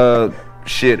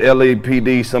 Shit.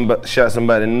 LAPD shot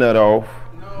somebody nut off.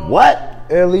 What?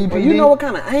 LEPD. Well, you know what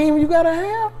kind of aim you gotta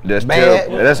have? That's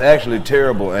terrible. That's actually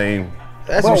terrible aim.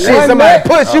 That's some shit somebody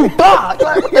puts you. Fuck.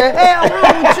 Like, what the hell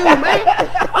wrong with you, man?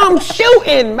 I'm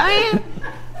shooting, man.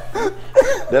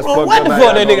 That's well, what the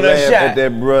fuck that nigga done shot? At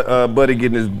that Buddy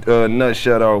getting his nut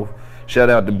shut off. Shout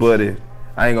out to Buddy.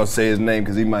 I ain't gonna say his name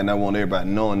because he might not want everybody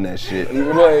knowing that shit.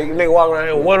 Nigga walk around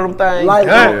here with one of them things.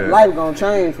 Life gonna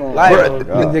change for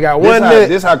him. They got one nut.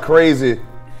 This how crazy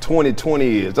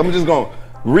 2020 is. I'm just gonna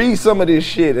read some of this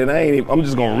shit, and I'm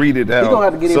just gonna read it how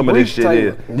some of this shit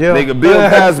is. Yeah. Nigga, Bill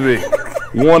Cosby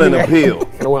won an appeal.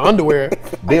 Underwear.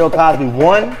 Bill Cosby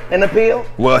won an appeal?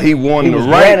 Well, he won the right.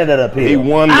 Granted an appeal. He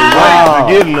won the right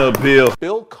to get an appeal.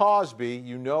 Bill Cosby,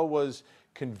 was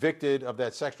convicted of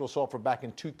that sexual assault from back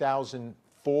in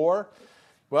 2004.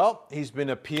 Well, he's been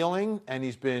appealing, and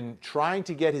he's been trying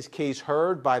to get his case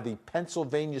heard by the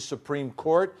Pennsylvania Supreme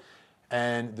Court.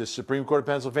 And the Supreme Court of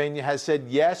Pennsylvania has said,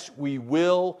 yes, we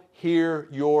will hear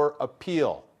your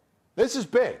appeal. This is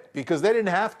big because they didn't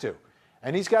have to.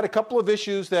 And he's got a couple of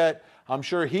issues that I'm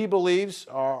sure he believes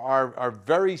are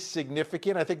very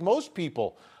significant. I think most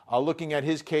people looking at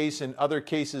his case and other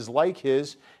cases like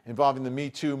his involving the Me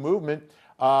Too movement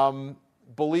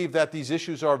believe that these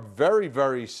issues are very,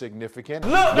 very significant.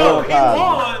 Look, he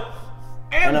won.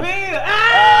 And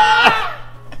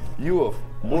You a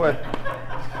boy.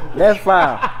 That's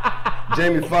foul.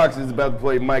 Jamie Foxx is about to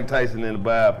play Mike Tyson in the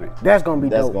biopic. That's gonna be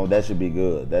dope. That should be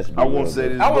good. That should be I won't say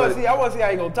this. I want to see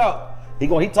how he gonna talk. He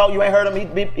talk. You ain't heard him.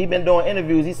 He been doing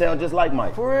interviews. He sound just like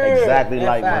Mike. Exactly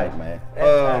like Mike, man.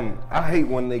 I hate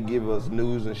when they give us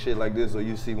news and shit like this, or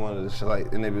you see one of the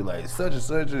shit and they be like, such and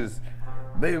such is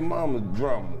baby mama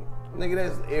drama. Nigga,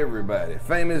 that's everybody.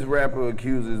 Famous rapper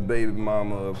accuses baby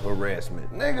mama of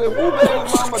harassment. Nigga, who baby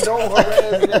mama don't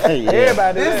harass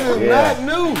everybody? This is not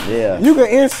new. Yeah. You can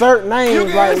insert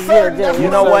names like you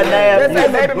know what,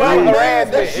 Navv? Baby mama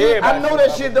harassment. I know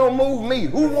that shit don't move me.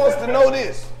 Who wants to know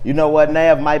this? You know what,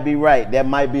 Navv might be right. That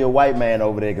might be a white man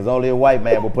over there, because only a white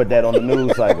man will put that on the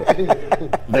news cycle.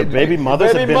 The baby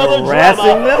mothers have been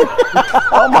harassing them?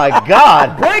 Oh my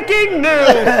God. Breaking news.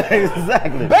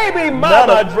 Exactly. Baby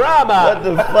mama drama. What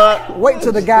the fuck? Wait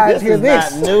till the guys hear this.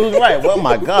 This is not news, right? Well,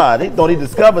 my God. He thought he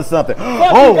discovered something.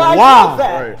 Oh, wow.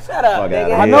 Shut up,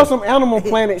 nigga. I know some Animal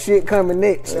Planet shit coming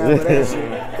next.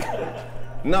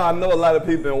 No, I know a lot of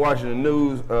people been watching the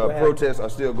news. Protests are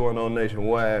still going on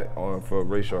nationwide for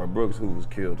Rayshard Brooks, who was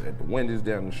killed at the Wendy's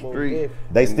down the street.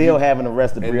 They still haven't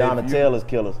arrested Breonna Taylor's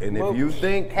killers. And if you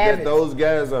think that those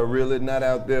guys are really not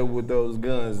out there with those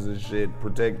guns and shit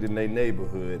protecting their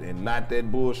neighborhood and not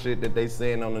that bullshit that they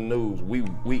saying on the news,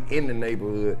 we in the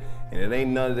neighborhood and it ain't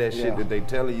none of that shit that they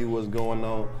telling you what's going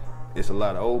on. It's a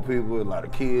lot of old people, a lot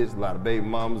of kids, a lot of baby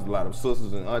mamas, a lot of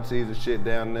sisters and aunties and shit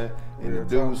down there. And the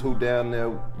dudes who down there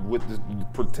with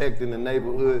protecting the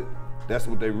neighborhood, that's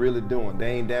what they really doing.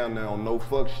 They ain't down there on no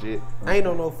fuck shit. I ain't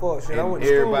on no fuck shit. And I went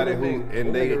to everybody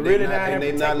school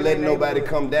they not letting nobody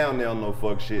come down there on no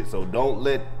fuck shit. So don't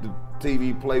let the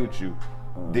TV play with you.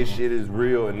 This shit is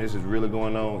real and this is really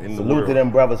going on in the world. Salute to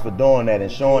them brothers for doing that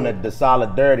and showing the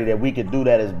solidarity that we could do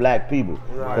that as black people.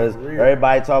 Because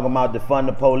everybody talking about defund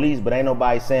the police, but ain't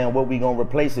nobody saying what we gonna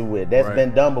replace it with. That's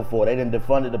been done before. They done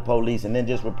defunded the police and then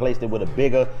just replaced it with a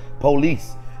bigger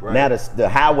police. Right. Now the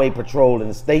highway patrol and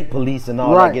the state police and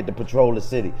all that get to patrol the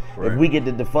city. Right. If we get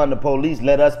to defund the police,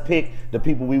 let us pick the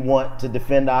people we want to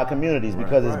defend our communities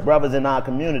because it's brothers in our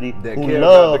community who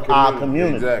love our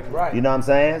community. Exactly. Right. You know what I'm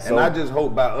saying? And I just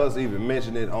hope by us even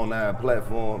mentioning it on our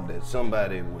platform that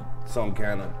somebody with some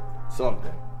kind of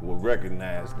something will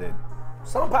recognize that.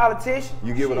 Some politician.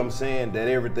 You get what I'm saying? That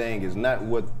everything is not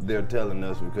what they're telling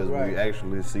us because we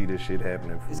actually see this shit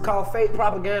happening. It's called fake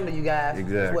propaganda, you guys.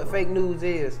 Exactly. That's what fake news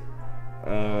is.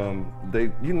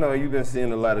 You've been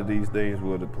seeing a lot of these things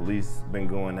where the police been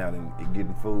going out and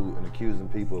getting food and accusing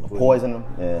people of poisoning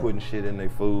them, putting shit in their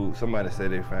food. Somebody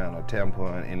said they found a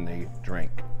tampon in their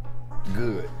drink.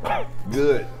 Good.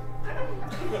 Good.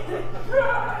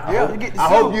 I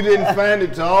hope you didn't find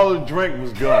it till all the drink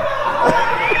was gone.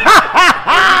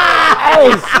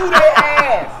 Hey, sue their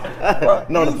ass.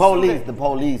 No, the police.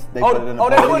 They put it in the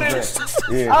police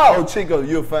drink. Yeah. Oh, Chico,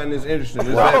 you'll find this interesting.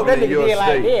 This happened in your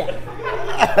state.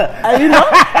 Hey, you know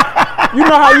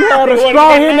how you had a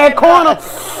straw in that corner,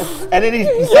 and then he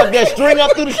sucked that string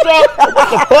up through the straw. What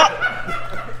the fuck?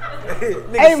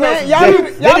 Hey man,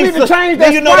 y'all need to change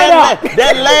that. You know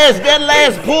that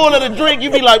last pull of the drink, you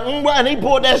be like, and he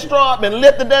pulled that straw up and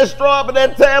lifted that straw up and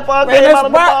that tampon came out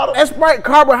of the bottle. That's Sprite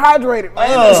carbohydrated,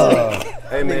 man.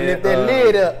 Hey man, lift that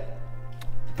lid up.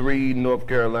 3 North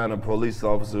Carolina police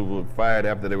officers were fired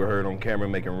after they were heard on camera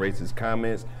making racist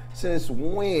comments. Since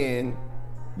when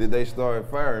did they start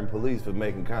firing police for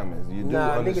making comments? You do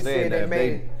understand that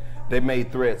they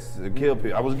made threats to kill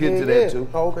people. I was getting to that too.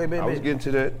 Oh, okay, baby. I was getting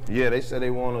to that. Yeah, they said they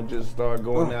want to just start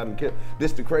going out and kill.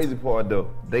 This the crazy part though.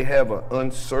 They have an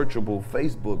unsearchable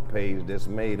Facebook page that's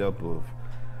made up of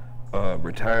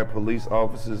retired police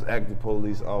officers, active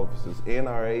police officers,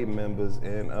 NRA members,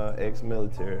 and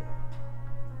ex-military.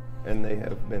 And they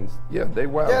have been, they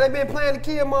wild. Yeah, they been planning to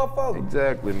kill motherfuckers.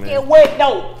 Exactly, man. Get wet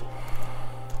though.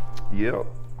 Yep.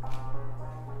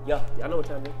 Yeah, y'all know what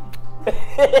time it is.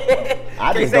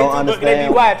 I just don't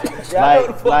understand. Like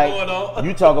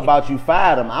you talk about you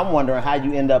fired them. I'm wondering how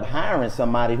you end up hiring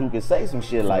somebody who can say some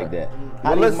shit like that.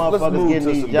 How these motherfuckers getting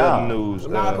these jobs? News.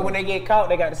 Because when they get caught,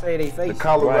 they got to say they face. The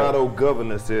Colorado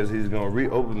governor says he's going to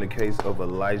reopen the case of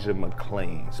Elijah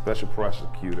McClain. Special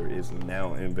prosecutor is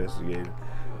now investigating.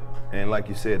 And like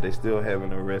you said, they still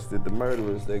haven't arrested the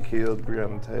murderers that killed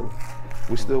Breonna Taylor.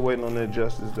 We're still waiting on their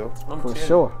justice, though. For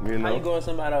sure. You know? How you go in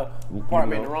somebody's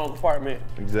apartment, the wrong apartment?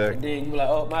 Exactly. And then you be like,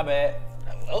 oh, my bad.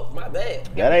 Oh, my bad.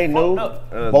 That ain't new.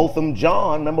 Botham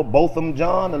John, remember Botham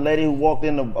John, the lady who walked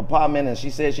in the apartment and she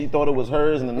said she thought it was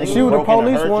hers and the nigga she was the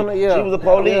police one. She was the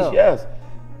police, yes.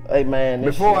 Hey man.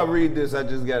 Before I read this, I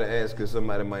just gotta ask because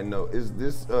somebody might know. Is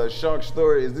this shark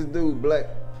story? Is this dude black?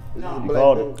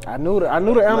 No. I knew the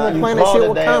Animal Planet shit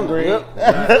was coming.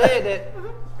 Yep.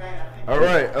 All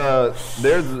right,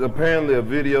 there's apparently a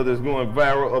video that's going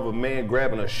viral of a man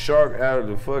grabbing a shark out of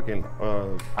the fucking,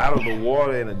 out of the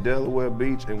water in a Delaware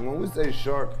beach. And when we say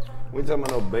shark, we talking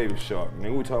about no baby shark. I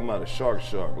mean, we talking about a shark,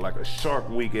 like a shark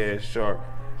weak ass shark.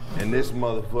 And this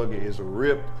motherfucker is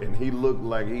ripped and he looked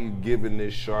like he giving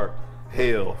this shark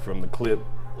hell from the clip.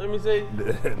 Let me see.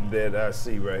 That I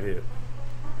see right here.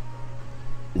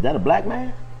 Is that a black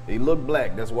man? He looked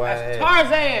black, that's why That's I asked.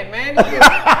 Tarzan,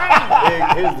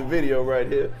 man. Here's the video right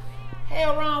here.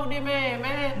 Hell wrong with this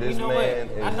man. This you know man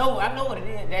what? I know what it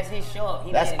is. That's his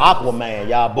shark. That's Aquaman,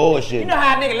 y'all bullshit. You know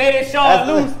how a nigga let his shark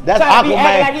loose? That's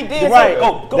Aquaman. Like he did right.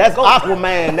 Go, that's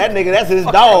Aquaman. That nigga, that's his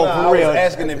dog for real. I was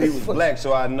asking if he was black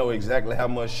so I know exactly how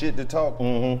much shit to talk.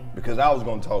 Because I was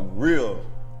gonna talk real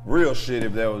shit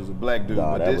if that was a black dude.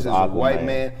 Nah, but this is a white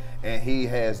man and he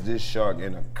has this shark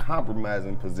in a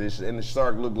compromising position and the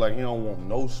shark look like he don't want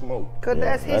no smoke. Cause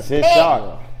that's his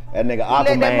shark. That nigga Aquaman.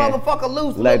 Let that motherfucker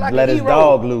loose. Let his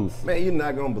dog loose. Man, you're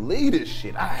not gonna believe this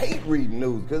shit. I hate reading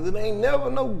news because it ain't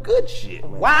never no good shit.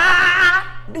 Why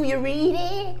do you read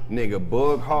it? Nigga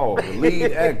Bug Hall, the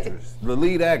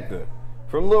lead actor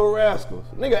from Little Rascals.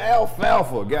 Nigga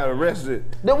Alfalfa got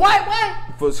arrested. The white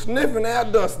one? For sniffing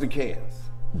out duster cans.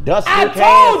 I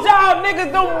told y'all niggas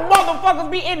them motherfuckers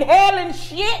be inhaling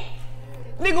shit.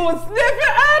 Nigga was sniffing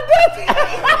out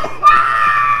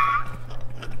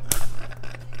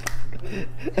You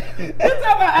talking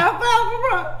about alfalfa,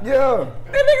 bro? Yeah.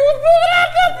 That nigga was sniffing out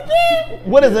duster can.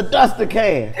 What is a duster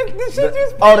can? The shit you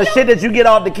the shit that you get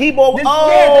off the keyboard?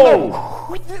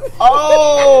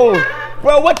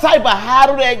 Bro, what type of high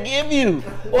do that give you?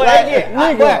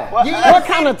 What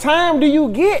kind of time do you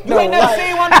get though? You ain't never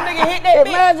seen one of them nigga hit that bitch?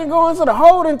 Imagine going to the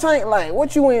holding tank like,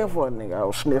 what you in for, nigga? I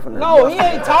was sniffing that. No, he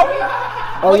ain't talking.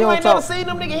 Oh, you ain't never seen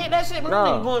them nigga hit that shit, but them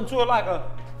niggas going to it like a...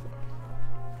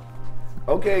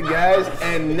 Okay, guys,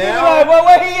 and now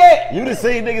where he at? You just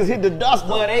seen niggas hit the duster.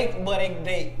 But they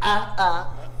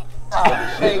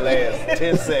shit lasts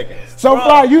 10 seconds. So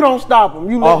far, you don't stop him.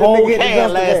 You let the nigga hit the can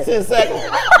duster last 10 seconds.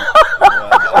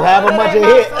 However However much it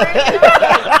hit.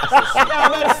 Y'all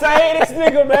better say this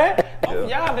nigga, man.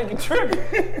 Y'all nigga tripping.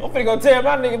 I'm finna go tell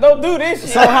my nigga, don't do this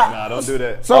shit. Nah, don't do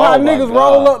that. So how niggas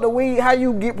roll up the weed? How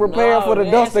you get prepared for the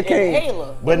duster can?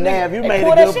 But Navv, you made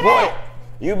a good point.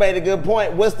 You made a good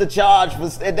point. What's the charge for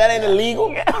that? Ain't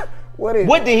illegal.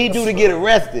 What did he do to get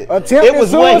arrested? Attempted it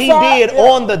was what he suicide? did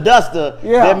on the duster.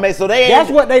 Yeah. That made, so they ain't, That's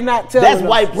what they not telling That's us.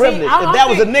 white privilege. See, if that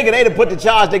was a nigga, they'd have put the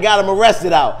charge that got him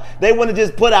arrested out. They wouldn't have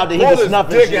just put out that he Pull was his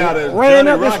snuffing dick shit. out as Ran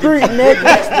Johnny up the Rocket street, nigga.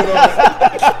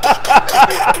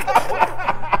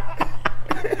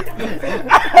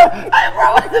 Hey,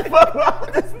 bro, what the fuck wrong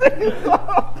with this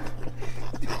nigga?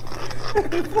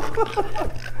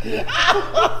 Hey,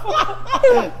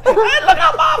 look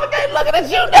how mama ain't looking at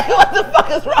you, nigga. What the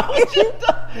fuck is wrong with you?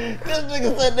 This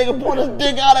nigga said nigga pulled his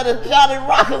dick out of the Johnny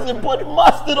Rockets and put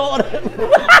mustard on him.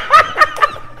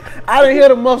 I didn't hear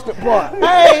the mustard part.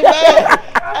 Hey, man.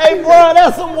 Hey, bro,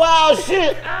 that's some wild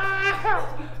shit.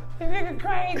 Nigga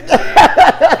crazy.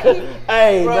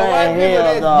 Hey, bro, man, white people hell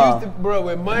that's nah. used to, bro,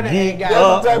 when money ain't got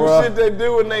That's the type of shit they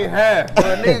do when they high. Bro,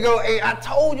 nigga go, hey, I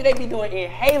told you they be doing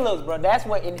inhalers, bro. That's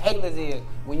what inhalers is.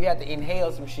 When you have to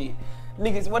inhale some shit.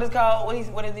 Niggas, what is called? What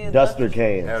is it? Duster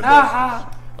can.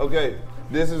 Okay,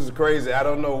 this is crazy. I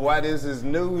don't know why this is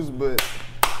news, but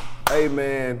hey,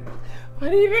 man. What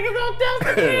do you niggas on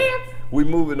duster cans? We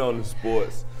moving on to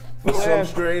sports. For some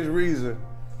strange reason,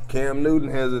 Cam Newton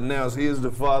has announced he is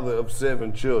the father of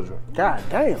 7 children. God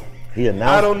damn. He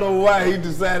announced. I don't know why he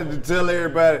decided to tell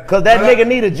everybody. Cause that nigga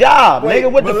need a job, Wait,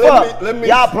 nigga. What the but fuck? let me-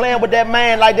 Y'all playing with that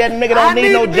man like that nigga don't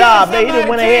need no to be job. He just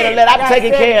went ahead and let. I'm somebody's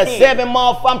taking kid. care of I got 7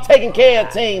 months. I'm taking care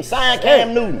of teams. Sign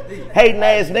Cam Newton. Hating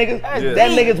ass niggas. Yeah.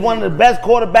 That nigga's one of the best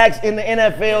quarterbacks in the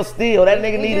NFL. Still, that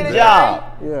nigga need a job.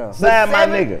 Yeah. Sign my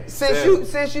nigga. Since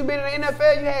you been in the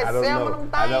NFL, you had I don't 7 of know. them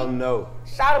things. I don't know.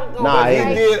 Shot him. Nah, But he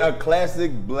he did a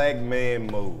classic black man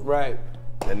move. Right.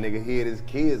 That nigga hid his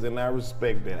kids, and I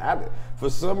respect that. For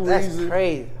some That's reason,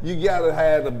 crazy. you gotta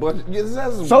have a bunch.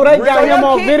 So they got him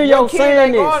on video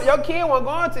saying this. Your kid wasn't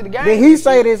going to the game. Did he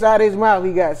say this out his mouth?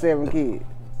 He got 7 kids.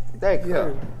 That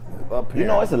crazy. You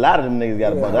know, it's a lot of them niggas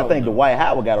got a bunch. I think Dwight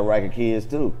Howard got a rack of kids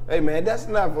too. Hey man, that's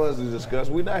not for us to discuss.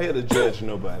 We're not here to judge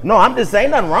nobody. No, I'm just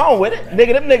saying nothing wrong with it.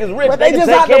 Nigga, them niggas rich. But they can just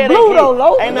take out the care of their blue, kids. though,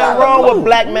 Lo. Ain't They out nothing the wrong blue. with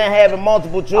black men having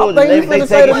multiple children. think They you finna take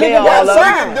say the care nigga of got all of them.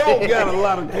 signed. Don't got a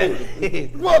lot of kids.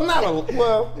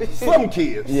 Well, some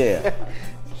kids. Yeah.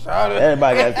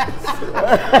 Everybody got.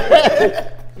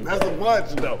 That's a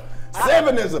bunch though.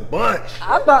 7 is a bunch.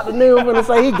 I thought the nigga was gonna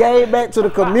say he gave back to the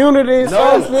community and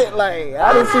some shit. Like,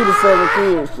 I didn't see the 7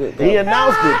 kids shit. He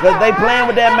announced it because they playing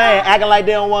with that man, acting like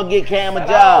they don't want to get Cam a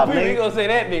job. People, you Nigga. gonna say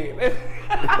that nigga.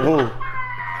 Who?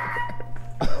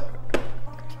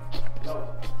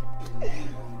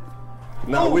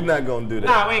 No, we're not gonna do that.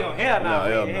 Nah, we ain't gonna. Hell No,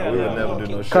 hell no. We would never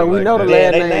do no shit Cause we like know the that. Yeah,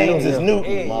 last their name. names is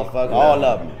Newton, motherfucker. All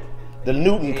of them. The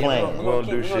Newton clan. We don't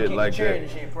do shit like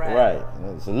that. Right.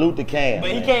 Salute the Cam.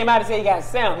 But he man. came out and said he got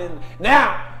 7.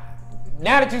 Now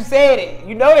that you said it,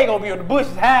 you know they gonna be on the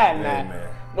bushes hiding now. man.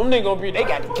 Them niggas gonna be, they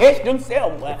got to catch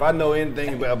themselves. Boy. If I know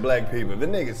anything about black people, the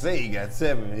nigga say he got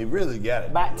 7, he really got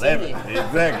it. About 11. 10.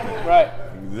 Exactly. Right.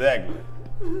 Exactly.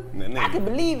 That I nigga- can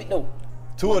believe it though.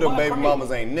 2 of them baby mamas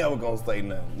ain't never gonna say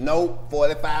nothing. Nope,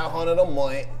 4,500 a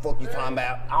month. Fuck you talking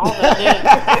about? I don't know,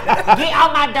 nigga. Get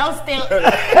out my doorstep.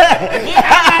 Get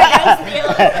out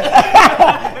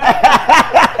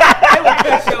my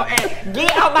doorstep.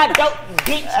 Get out my door,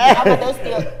 bitch. Get out my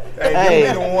doorstep. Hey, you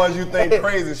be the ones you think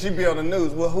crazy. She be on the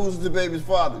news. Well, who's the baby's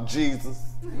father? Jesus.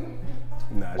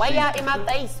 Nah, Why y'all in my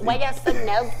face? Why y'all so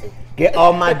nosy? Get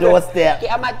on my doorstep.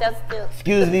 Get on my doorstep.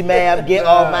 Excuse me, ma'am. Get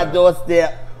on my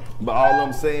doorstep. But all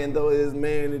I'm saying though is,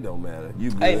 man, it don't matter. You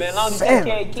good. Hey man, long as you take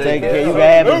care of kids. Take care. You can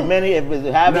have as many, if it's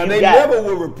however Now, you they got. never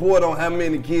will report on how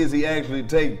many kids he actually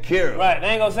take care of. Right, they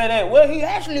ain't gonna say that. Well, he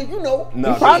actually, you know.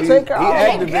 No, probably he take care of all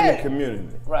active in them. the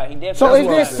community. Right, he definitely. So is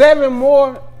what this I said. 7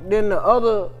 more than the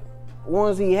other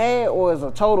ones he had, or is a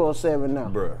total of 7 now?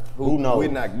 Bruh, Who knows? We're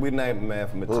not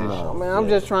mathematicians. I mean, I'm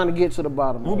just trying to get to the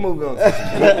bottom. We of it. moving on. To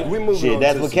some good, we moving Shit, on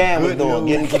that's to what some Cam was good doing,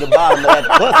 news. getting to the bottom of that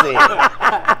pussy.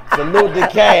 Salute to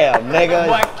Cam, nigga.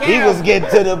 Boy, He Cam. was getting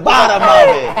to the bottom of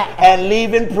it and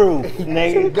leaving proof,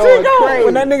 nigga. Going crazy.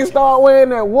 When that nigga start wearing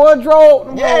that wardrobe,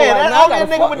 them Yeah, hoes like, that's now I all gotta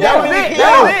that nigga fuck with that that bitch. nigga.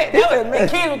 That was it. The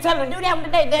kids were telling him to do that one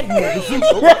today.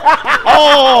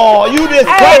 Oh, you just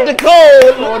cracked the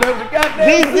code. Oh, that was the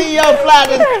goddamn. DCyoungfly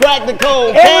DCyoungfly just cracked the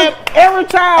code. Every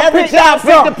child Every picked child out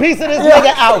picked a something. piece of this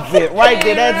nigga outfit right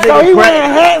there. That So he nigga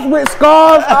wearing cracked. hats with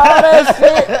scarves, all that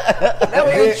shit. That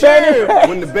was training.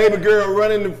 When the baby girl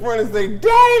run in the front and say,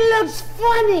 "Daddy looks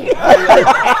funny,"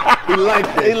 he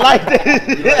liked it. He liked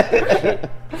it.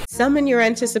 Summon your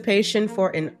anticipation for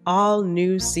an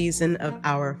all-new season of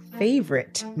our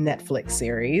favorite Netflix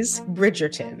series,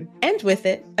 Bridgerton. And with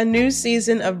it, a new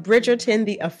season of Bridgerton,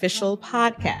 the official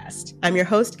podcast. I'm your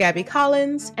host, Gabby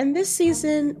Collins, and this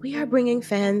season, we are bringing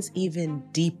fans even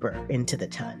deeper into the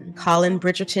ton. Colin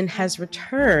Bridgerton has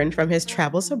returned from his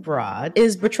travels abroad.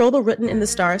 Is betrothal written in the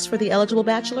stars for the eligible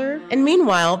bachelor? And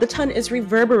meanwhile, the ton is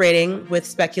reverberating with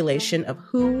speculation of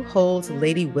who holds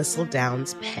Lady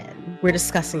Whistledown's pen. We're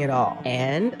discussing it all.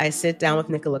 And I sit down with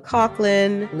Nicola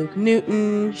Coughlan, Luke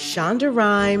Newton, Shonda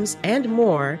Rhimes, and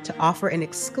more to offer an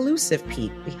exclusive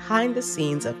peek behind the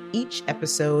scenes of each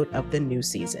episode of the new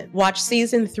season. Watch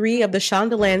season 3 of the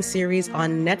Shondaland series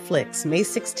on Netflix May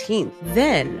 16th.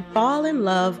 Then fall in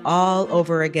love all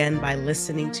over again by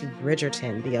listening to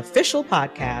Bridgerton, the official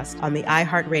podcast on the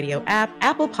iHeartRadio app,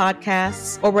 Apple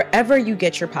Podcasts, or wherever you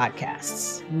get your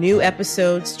podcasts. New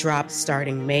episodes drop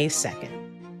starting May 2nd.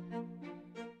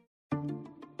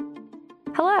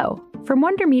 Hello. From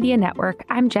Wonder Media Network,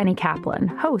 I'm Jenny Kaplan,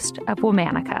 host of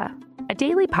Womanica, a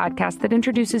daily podcast that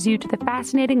introduces you to the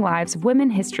fascinating lives of women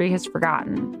history has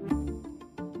forgotten.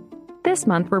 This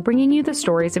month, we're bringing you the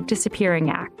stories of disappearing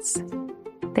acts.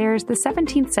 There's the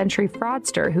 17th century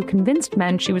fraudster who convinced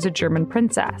men she was a German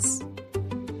princess,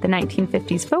 the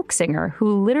 1950s folk singer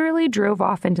who literally drove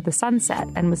off into the sunset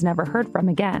and was never heard from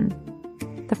again,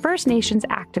 the First Nations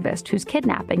activist whose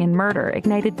kidnapping and murder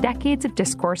ignited decades of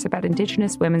discourse about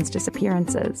Indigenous women's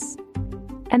disappearances,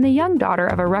 and the young daughter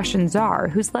of a Russian czar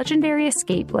whose legendary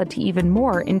escape led to even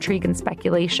more intrigue and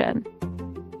speculation.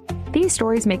 These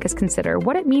stories make us consider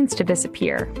what it means to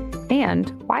disappear, and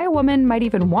why a woman might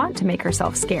even want to make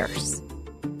herself scarce.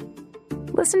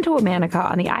 Listen to Womanica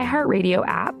on the iHeartRadio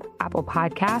app, Apple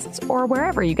Podcasts, or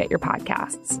wherever you get your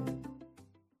podcasts.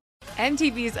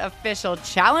 MTV's official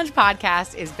Challenge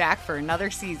podcast is back for another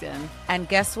season. And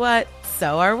guess what?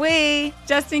 So are we.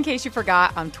 Just in case you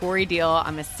forgot, I'm Tori Deal.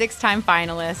 I'm a 6-time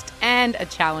finalist and a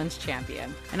challenge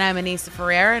champion. And I'm Anissa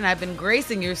Ferreira, and I've been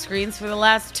gracing your screens for the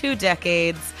last 2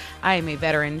 decades. I am a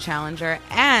veteran challenger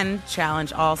and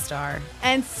challenge all-star.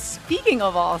 And speaking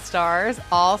of all-stars,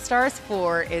 All Stars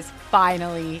 4 is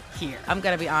finally here. I'm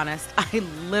going to be honest. I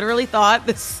literally thought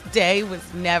this day was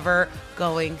never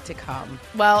going to come.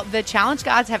 Well, the challenge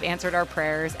gods have answered our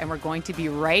prayers, and we're going to be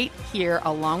right here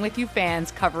along with you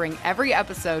fans covering every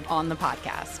episode on the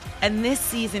podcast. And this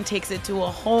season takes it to a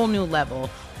whole new level.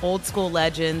 Old school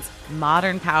legends,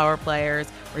 modern power players,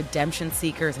 redemption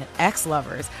seekers, and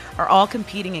ex-lovers are all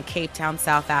competing in Cape Town,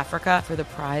 South Africa for the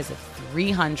prize of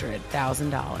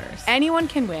 $300,000. Anyone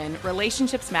can win,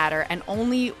 relationships matter, and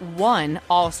only one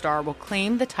all-star will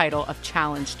claim the title of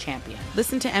Challenge Champion.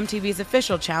 Listen to MTV's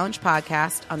official Challenge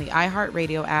podcast on the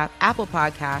iHeartRadio app, Apple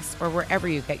Podcasts, or wherever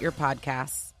you get your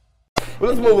podcasts. Well,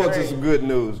 let's move on to some good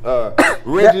news.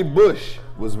 Reggie Bush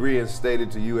was reinstated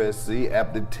to USC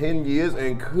after 10 years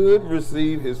and could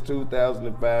receive his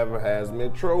 2005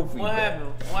 Heisman Trophy. What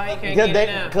happened? Why you can't get it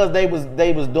now? Because they was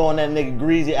doing that nigga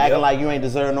greasy, acting like you ain't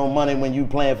deserve no money when you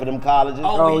playing for them colleges.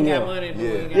 Oh, we got money.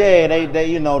 Yeah, they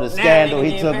you know the scandal.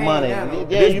 He took money.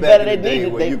 Yeah, you better they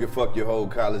did it. You can fuck your whole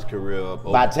college career up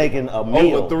by taking a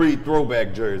meal. Over 3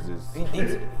 throwback jerseys.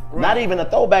 Not even a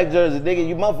throwback jersey, nigga.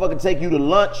 You motherfucker take you to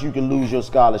lunch, you can lose your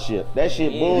scholarship. That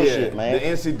shit bullshit, man. The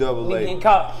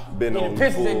NCAA been on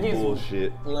full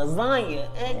bullshit. Lasagna,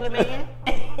 ugly man.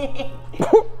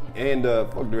 And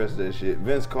fuck the rest of that shit.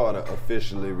 Vince Carter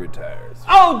officially retires.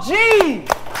 Oh, gee!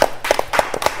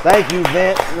 Thank you,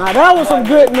 Vince. Now that was some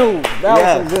good news. That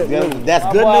was some good news. That's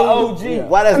good news. OG. Yeah.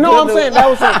 Why that's no, good I'm news? saying that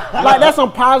was some that's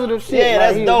some positive shit. Yeah,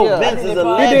 that's dope. Vince is a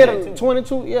legend. He did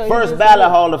 22. Yeah. First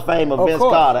ballot Hall of Fame of Vince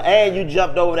Carter, and you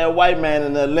jumped over that white man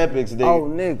in the Olympics, nigga. Oh,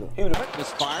 nigga.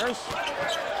 Misfires.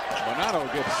 Bonato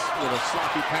gets with a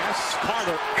sloppy pass.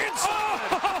 Carter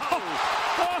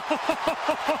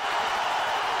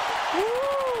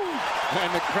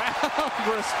and the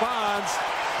crowd responds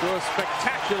to a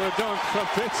spectacular dunk from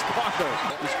Vince Carter.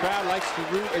 This crowd likes to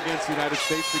root against the United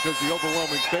States because the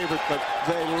overwhelming favorite, but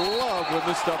they love when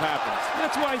this stuff happens.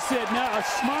 That's why I said now a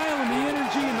smile and the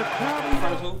energy and the crowd.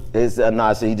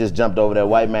 It's so he just jumped over that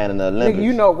white man in the Olympics. Nigga,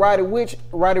 you know Roddy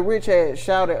Ricch had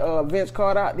shouted Vince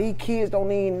Carter out. These kids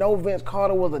don't even know Vince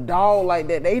Carter was a dog like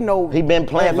that. They know he been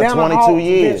playing for Atlanta 22 Hawks,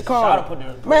 years. Vince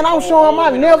Carter. Man, I'm showing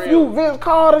my nephew Vince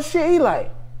Carter shit. He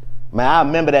like. Man, I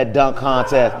remember that dunk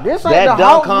contest. This ain't that the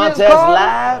dunk Hawks, contest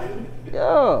live.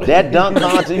 Yeah. That dunk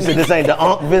contest, you said this ain't the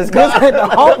Unc Vince Carter? This ain't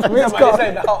the Unc Vince Carter. This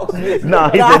ain't the Unc Vince No,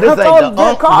 he God, said this I told ain't you, the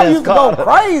Unc Carter Vince used to Carter. go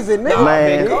crazy, nigga.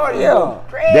 Man,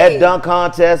 that dunk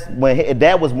contest,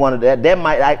 that was one of that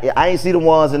might, I ain't see the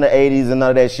ones in the 80s and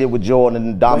none of that shit with Jordan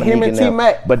and Dominique him and them.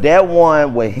 T-Mac. But that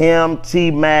one with him,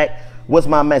 T-Mac, what's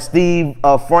my man, Steve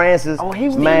Francis,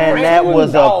 man, that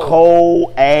was a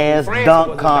cold ass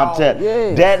dunk contest.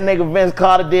 Yeah. That nigga Vince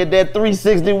Carter did that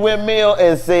 360 windmill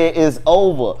and said it's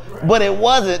over. But it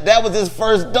wasn't, that was his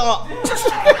first dunk.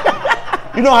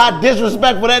 You know how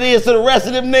disrespectful that is to the rest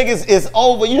of them niggas? It's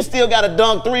over. You still got to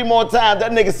dunk 3 more times.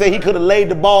 That nigga said he could have laid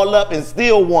the ball up and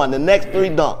still won the next 3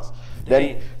 dunks.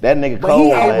 That nigga But cold, he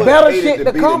had man. better Hated shit to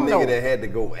to be come, the nigga though. that had to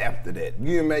go after that.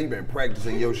 You man, you been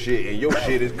practicing your shit and your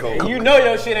shit is cold. You know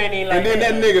your shit ain't even like and then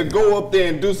that. that nigga go up there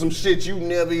and do some shit you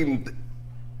never even.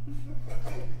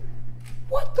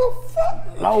 What the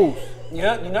fuck? Low.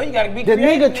 Yeah, you know you gotta be The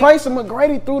creative. nigga Tracy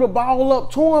McGrady threw the ball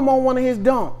up to him on one of his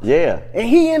dunks. Yeah. And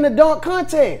he in the dunk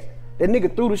contest. That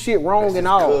nigga threw the shit wrong and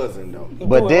all. Cousin though.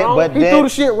 But then, He threw the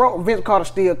shit wrong. Vince Carter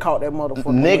still caught that motherfucker.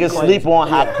 niggas sleep on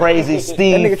how crazy That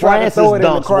Steve nigga tried to Francis throw it in the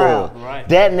dunks crowd. was. Right.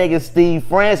 That nigga Steve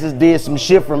Francis did some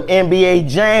shit from NBA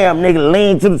Jam. Nigga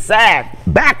leaned to the side,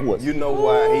 backwards. You know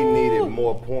why he needed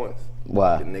more points?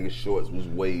 Why? The nigga shorts was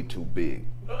way too big.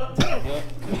 He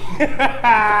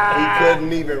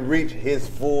couldn't even reach his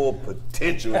full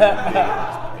potential.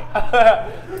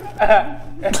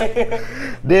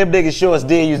 Them nigga shorts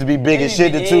did used to be big as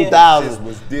shit in the 2000s. This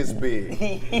was this big.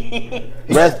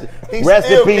 Rest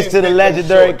in peace to the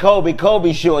legendary Kobe.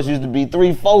 Kobe shorts used to be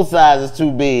 3-4 sizes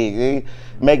too big. Eh?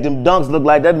 Make them dunks look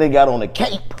like that nigga got on a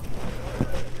cape.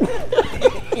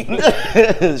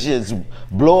 Shit's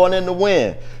blowing in the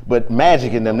wind. But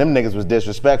Magic and them niggas was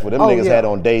disrespectful. Them niggas had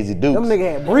on Daisy Dukes. Them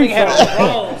niggas had briefs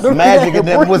on. Magic and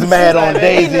them was mad on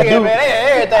Daisy Dukes.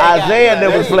 Isaiah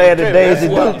never was playing the Daisy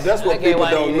Dukes. That's what people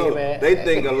don't know. They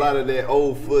think a lot of that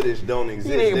old footage don't exist.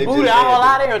 They booty just all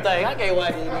had out everything. I can't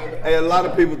watch it. Hey, a lot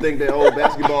of people think that old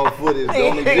basketball footage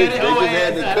don't exist. They just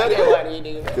had to cut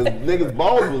it because niggas'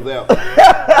 balls was out.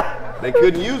 They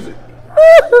couldn't use it.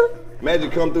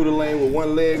 Magic come through the lane with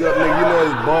one leg up, nigga. You know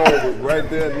his ball was right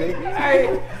there, nigga.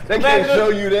 Hey, they can't show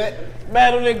you that.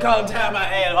 Man, them niggas call time I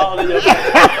had all of your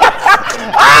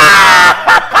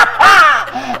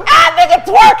nigga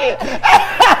twerking.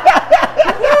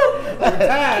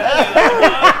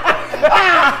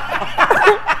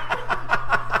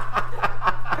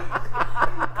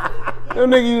 Them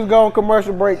niggas used to go on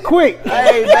commercial break quick.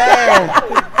 Hey, man.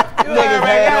 Niggas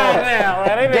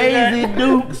had on Daisy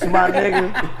Dukes, my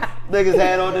nigga. Niggas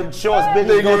had on them shorts,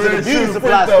 bitches go to the beauty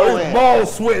supply store. His ball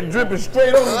sweat dripping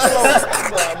straight on his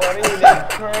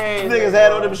Niggas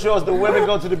had on them shorts, the women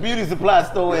go to the beauty supply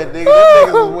store and nigga. Them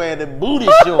niggas was wearing them booty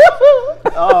shorts.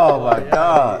 Oh my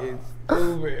God.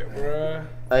 Stupid, bruh.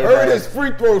 Hey, Hurry man. this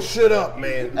free throw shit up,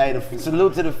 man. Hey,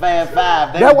 salute to the Fan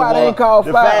Five. That's why they ain't called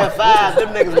the foul. Fan Five.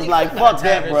 Them niggas was like, fuck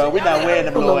that, bro. We not wearing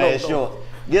them little ass shorts.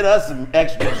 Get us some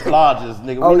extra larges,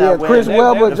 nigga. Oh, we not yeah, wearing Chris them.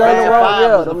 Webber, The Jalen Fan Rose, Five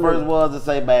yeah, was the them first ones to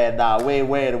say, man, nah, we ain't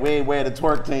wearing the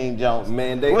twerk team Jones.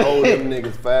 Man, they owe them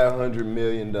niggas $500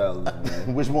 million.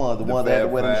 Man. Which ones? The ones that had to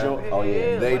wear them Fab shorts? Five? Oh,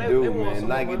 yeah. They do, man.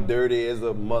 Nike dirty as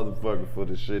a motherfucker for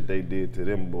the shit they did to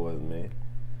them boys, man.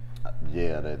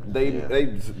 Yeah,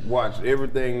 they watched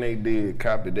everything they did,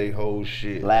 copied their whole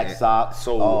shit. Black socks,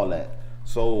 sold all that.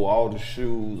 Sold all the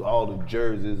shoes, all the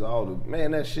jerseys,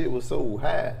 man, that shit was so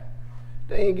high.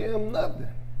 They ain't give them nothing.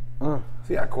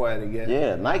 See how quiet it got?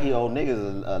 Yeah, Nike old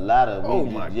niggas a lot of. Oh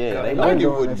my God. They Nike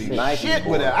doing wouldn't that be Nike, shit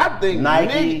boy. without. I think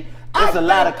Nike. There's a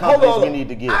lot of companies we need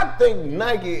to get. I think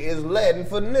Nike is Latin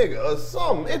for nigga or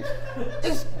something.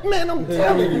 It's man, I'm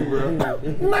telling you, bro.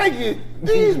 Nike,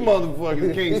 these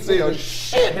motherfuckers can't sell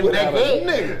shit without a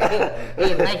nigga.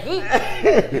 Nike.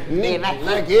 You like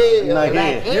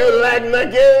Nike? You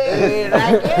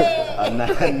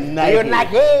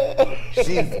Nike.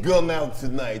 She's gone out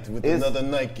tonight with another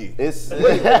Nike. It's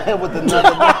with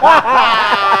another.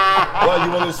 Well,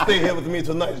 you want to stay here with me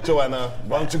tonight, Joanna?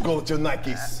 Why don't you go with your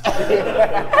Nikes?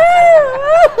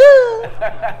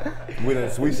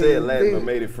 we said Latin but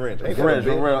made it French. Ain't French,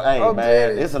 that for real. Hey,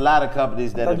 man, it's a lot of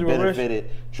companies that have you were benefited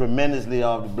tremendously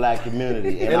off the black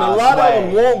community. And a lot of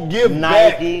them won't give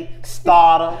Nike,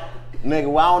 Starter.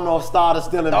 Nigga, well, I don't know if Starter's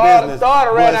still in business.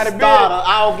 Starter ran out of business.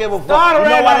 I don't give a fuck. Starter You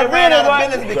know ran why out they of ran out of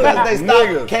business, business? Because they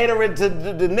stopped catering to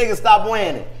the niggas stopped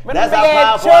wearing it. That's how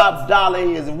powerful our dollar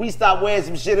is. If we stop wearing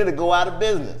some shit, it'll go out of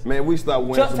business. Man, we stop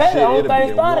wearing Chuck some Taylor, shit, only it'll thing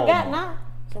be Starter at got Walmart. now.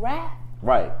 It's a rap.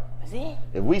 Right. That's it.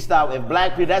 If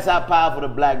black people, that's how powerful the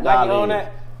black Nike dollar on is.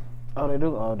 that. Oh, they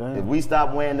do? Oh, damn. If we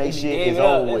stop wearing they shit, gave it's it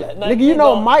up. over with. Nigga, you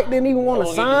know Mike didn't even want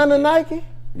to sign to Nike?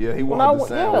 Yeah, he wanted to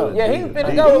sign with Yeah, he was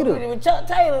finna go with Chuck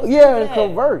Taylor. Yeah, and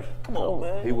Converse. Come on,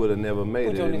 man. He would have never made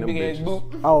Put it you on in this them big ass bitches.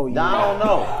 boot. Oh, yeah. I don't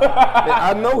know.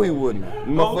 I know he wouldn't.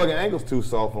 Motherfucking ankle's too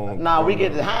soft on him. Nah, we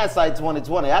get to hindsight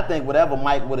 2020. I think whatever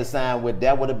Mike would have signed with,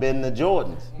 that would have been the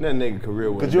Jordans. That nigga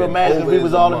career would. Could you imagine if we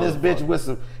was all in this bitch with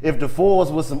some, if the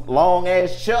fours was some long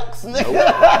ass chucks, nigga?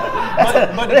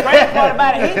 But the crazy part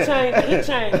about it, he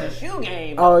changed the shoe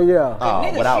game. Oh, yeah.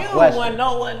 Oh, without Shoes question.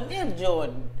 wasn't them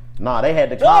Jordan. Nah, they had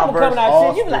the Jordan Converse, coming out all,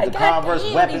 shit, you be like, the God Converse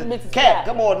damn, weapons. these bitches Cat,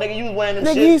 fly. come on, nigga, you was wearing them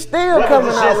Nigga, shit. he's still Weapons coming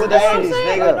and out shit with in the that. 80s,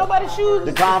 Like, nigga. nobody's shoes.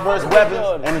 The Converse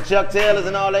weapons and the Chuck Taylors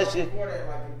and all that shit.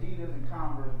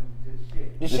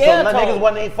 The So shell niggas toe.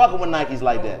 wasn't even fucking with Nikes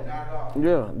like that.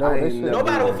 Yeah, I ain't never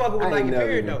Nobody was fucking with I ain't Nike, never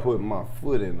period, even though. put my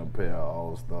foot in a pair of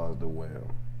All-Stars to wear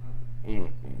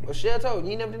 'em. Well, shell toe. You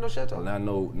ain't never did no shell toe? Not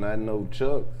no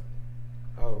Chucks.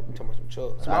 Oh, you talking about some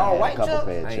chucks? I All had white a couple chucks?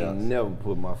 pair of I ain't Chucks. never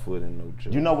put my foot in no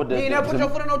Chucks. You know what the... You ain't never put your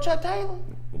foot in no Chuck Taylor?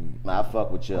 Nah, I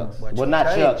fuck with Chucks. What, Well, Chuck not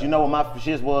Taylor? Chucks. You know what my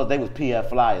shits was? They was PF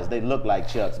Flyers. They look like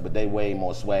Chucks, but they way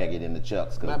more swaggy than the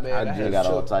Chucks. My bad, I They had got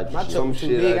all Chuck. types My of shit. Chuck Some was too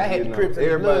shit big. I had you the know, Crips and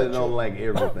the everybody blood don't Chuck. like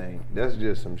everything. That's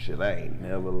just some shit I ain't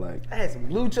never liked. I had some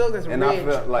blue chucks and some And red I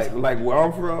felt like where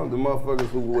I'm from, the motherfuckers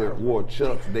who wore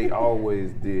Chucks, they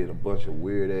always did a bunch of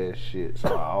weird ass shit.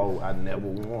 So I never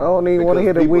wore. I don't even wanna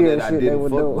hear the weird shit they were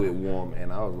doing. With wore 'em,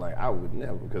 and I was like, I would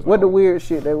never. Cause What the weird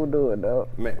shit they were doing, dog?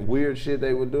 Man, weird shit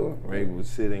they were doing. They would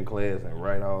sit in class and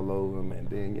write all over them, and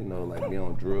then like be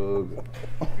on drugs.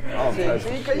 And all types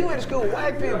of See, cause shit. you went to school with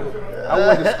white people. I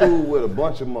went to school with a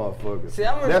bunch of motherfuckers. See,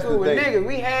 I went to That's school the with thing. niggas.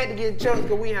 We had to get chucks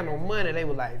because we had no money. They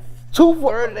were like,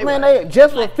 Man, they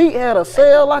Just for Feet had a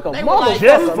sale like a motherfucker.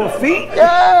 Just for feet?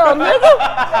 Yeah, nigga.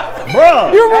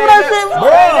 Bruh. You remember that shit?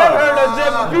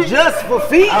 Bruh. Just for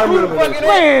feet? I remember that.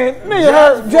 Man, nigga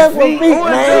heard Just for Feet,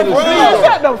 man. Man,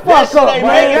 shut the fuck up,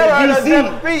 man.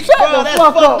 Shut the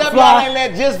fuck up, Fly.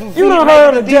 Just for feet. You done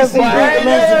heard of Just for Feet, Used to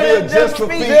man. be a Just for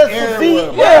Feet. Just for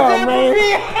feet? Yeah, man.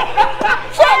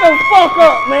 Shut the fuck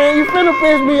up, man. You finna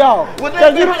piss me off. Was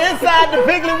that inside the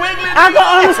Piggly Wiggly? I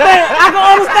can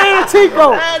understand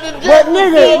Chico. But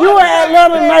nigga, you an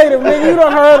Atlanta native, nigga. You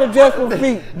done heard of Just for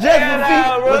Feet. Just for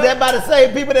feet? Was that by the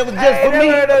same people that was just for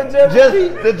me?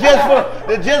 The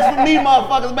just for me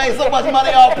motherfuckers made so much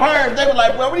money off perms. They were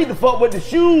like, bro, we need to fuck with the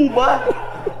shoe, boy.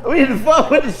 We need to fuck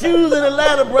with the shoes in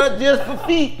Atlanta, bro. Just for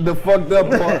feet. The fucked up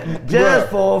part. Just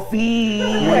for feet.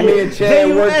 When me and Chad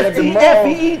worked at the mall.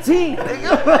 J-U-S-T-F-E-E-T.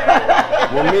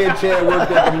 When me and Chad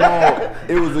worked at the mall,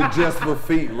 it was a Just for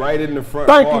Feet right in the front.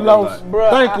 Thank you, parking Los.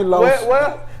 lot. Thank you, Los.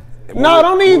 Well, No,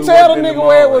 don't even tell the nigga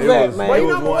where it was at, man. well, you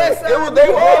know the west side. They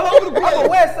were all over the place. I'm a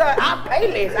west side.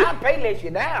 I pay less you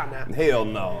down now. Hell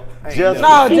no. Just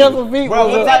for feet. Bro,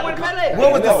 Was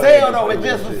what was the sale though? It's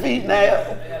just for feet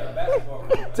now.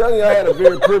 Telling you, I had a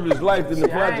very privileged life in the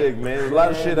project, man. There's a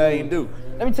lot of shit I ain't do.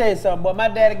 Let me tell you something, boy. My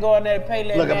daddy go in there to pay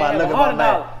less. Look at my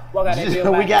man. We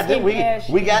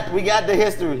got the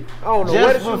history. I don't know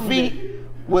Just what for it Feet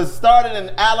was started in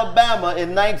Alabama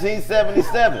in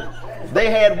 1977. They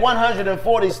had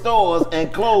 140 stores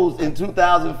and closed in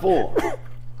 2004.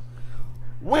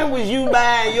 When was you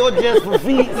buying your Just for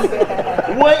Feet?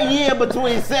 What year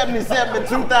between 77 and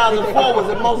 2004 was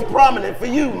the most prominent for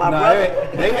you, my brother?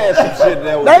 They had some shit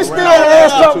that was They still had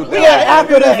some. We got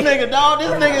after this nigga, dog.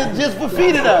 This nigga just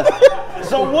defeated us.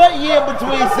 So what year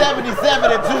between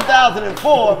 77 and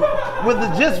 2004 was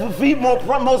the Just for Feet most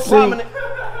prominent?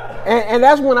 And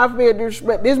that's when I feel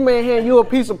disrespect. This man hand you a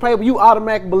piece of paper, you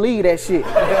automatically believe that shit.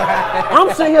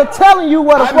 I'm sitting here telling you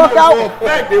what the fuck I knew for a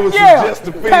fact it was Just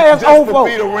to Feet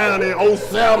around in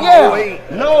 07,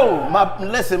 08. No,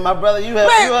 listen, my brother, you have...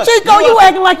 Man, Chico, you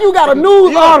acting like you got a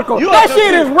news article. That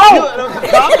shit is wrong.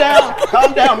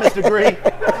 Calm down, Mr. Greene.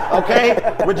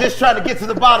 Okay? We're just trying to get to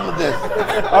the bottom of this.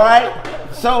 All right?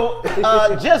 So,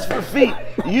 Just for Feet,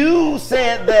 you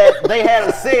said that they had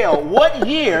a sale. What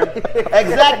year,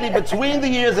 exactly between the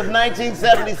years of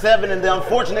 1977 and the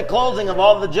unfortunate closing of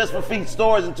all the Just for Feet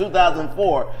stores in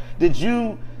 2004, did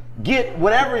you get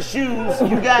whatever shoes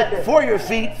you got for your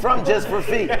feet from Just for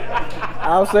Feet?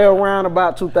 I'll say around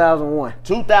about 2001.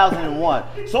 2001.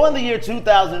 So in the year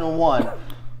 2001,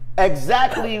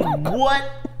 exactly what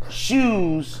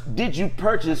shoes did you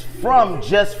purchase from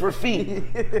Just for Feet?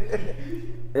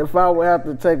 If I would have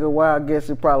to take a wild guess,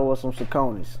 it probably was some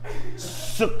Saucony's.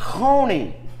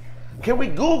 Saucony. Can we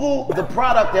Google the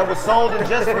product that was sold in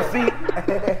Just for Feet?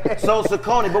 So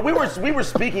Saucony, but we were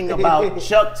speaking about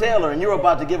Chuck Taylor, and you were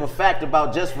about to give a fact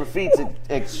about Just for Feet's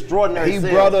extraordinary sales.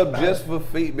 He brought up Just for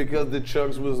Feet because the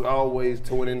Chucks was always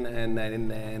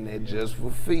 $29.99 at Just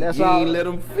for Feet. That's you all. ain't let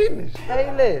them finish.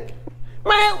 Hey, look.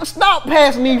 Man, stop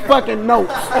passing these fucking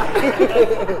notes.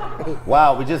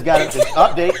 Wow, we just got an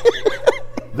update.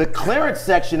 The clearance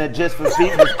section at Just for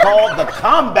Feet was called the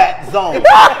combat zone.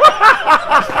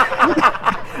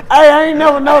 Hey, I ain't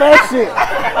never know that shit.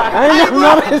 I ain't never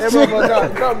know that shit.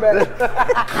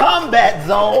 Combat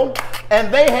zone,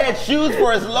 and they had shoes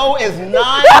for as low as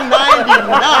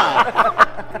 $9.99.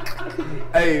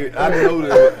 Hey, I know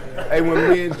that. Hey,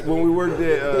 when we worked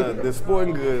at the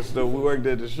sporting goods store, we worked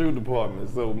at the shoe department.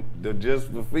 So the Just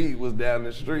for Feet was down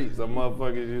the street. Some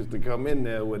motherfuckers used to come in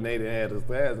there when they didn't have the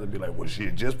size and be like, "Well,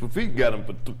 shit, Just for Feet got them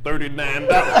for $39."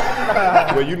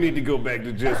 Well, you need to go back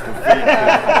to Just for Feet.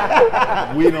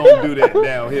 We don't do that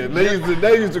down here.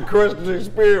 They used to crush the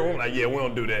spirit. I'm like, yeah, we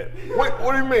don't do that. What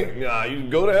do you mean? Nah, you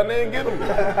go down there and get them.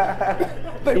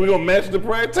 Think we gonna match the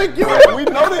price? Take yours. We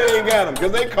know they ain't got them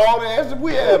because they called and asked if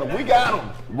we had them. We got them.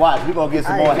 Watch, we gonna get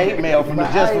some more hate mail from the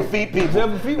Just for Feet people.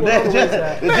 Just for Feet was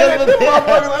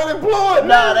motherfuckers unemployed.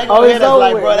 Nah, they gonna hit us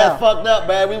like, bro, that's fucked up,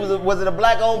 man. Was it a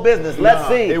black-owned business? Let's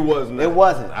see. It wasn't. It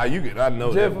wasn't. I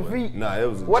know Just that. for Feet. Nah, it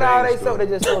was. What all they sold? They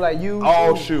just sold like used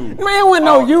all shoes. shoes. Man, with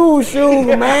no used shoes,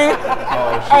 man.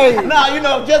 Hey, nah, you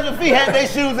know, Just for Feet had their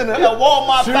shoes in a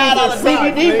Walmart $5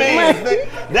 DVD bins.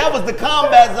 That was the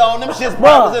combat zone. Them shits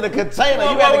was in a container.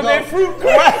 You had to go. Fruit.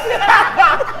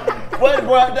 Wait,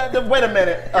 bro, wait a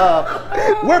minute.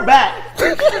 We're back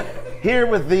here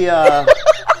with the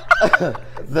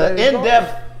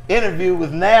in-depth interview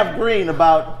with Navv Greene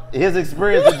about his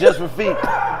experience at Just for Feet.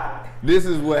 This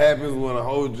is what happens when a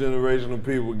whole generation of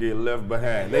people get left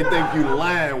behind. They think you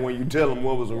lying when you tell them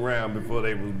what was around before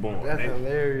they was born. That's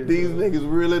hilarious. These niggas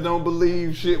really don't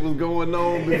believe shit was going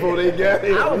on before they got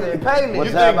here. I was in payment.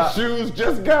 You think shoes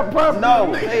just got popular?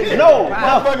 No,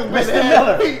 Mr.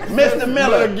 Miller, Mr.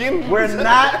 Miller, we're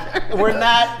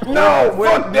not. No,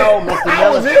 fuck that. Mr. I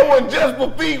was here when Just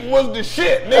for Feet was the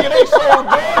shit, nigga. They sold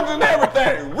drugs and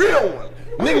everything, real ones.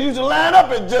 Niggas used to line up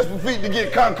at Just for Feet to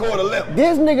get Concord 11.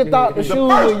 This nigga thought the shoes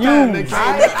were used.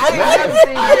 I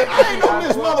ain't on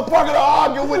this motherfucker to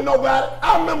argue with nobody.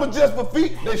 I remember Just for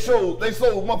Feet, they sold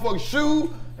motherfucking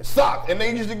shoes, socks, and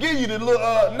they used to give you the little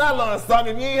nylon sock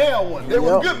if you ain't had one. There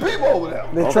was good people over there.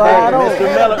 They tried on. Mr.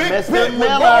 Miller, Mr.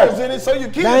 Miller. In it so your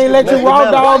kids they ain't let you raw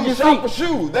dog your shop feet. for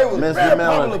shoes. They was very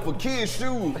popular for kids'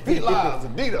 shoes, Feet Lies,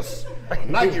 Adidas,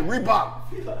 Nike,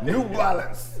 Reebok, New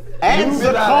Balance. And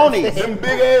Saucony's. Them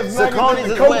big ass Saucony's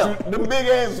Nike as well. them big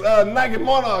ass Nike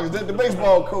Monarchs that the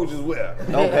baseball coaches wear.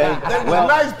 Okay. They were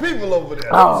nice people over there.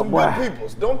 They were some good people.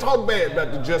 Don't talk bad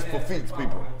about the Just for Feet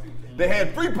people. They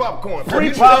had free popcorn.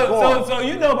 Free popcorn. So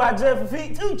you know about Just for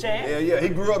Feet too, Chad. Yeah. He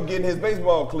grew up getting his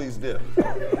baseball cleats there.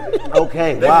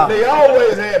 Okay, wow. They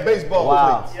always had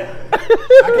baseball cleats.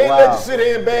 I can't let you sit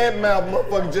here and badmouth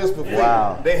motherfucker Just for Feet.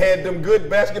 Wow. They had them good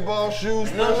basketball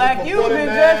shoes. Look like you been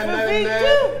Just for Feet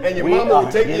too. And your mama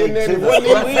would take you in there and We're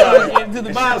getting to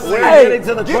the crust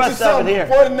of it here.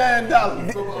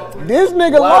 $49. This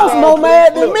nigga lost more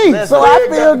mad than me, so I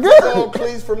feel good.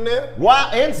 Cleats from there.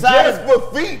 Wow, inside Just for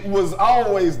Feet was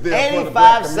always there.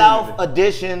 85 South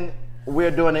edition.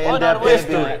 We're doing an in-depth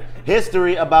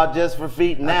history about Just for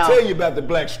Feet now. I'll tell you about the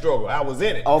black struggle. I was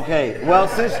in it. Okay. Well,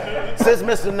 since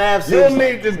Mr. Navv you don't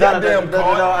need this goddamn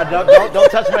card.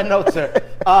 Don't touch my notes, sir.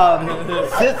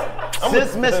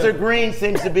 Since Mr. Greene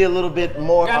seems to be a little bit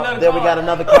more there, we got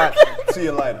another card. See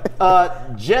you later.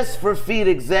 Just for Feet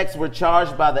execs were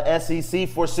charged by the SEC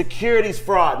for securities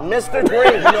fraud. Mr.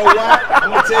 Greene. You know why?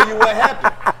 I'm gonna tell you what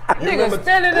happened. Niggas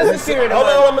stealing the security. Hold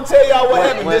on, I'm gonna tell y'all what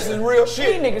happened. This is real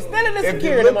shit. Niggas stealing the if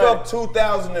security. If you look up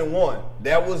 2001,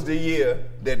 that was the year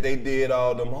that they did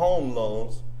all them home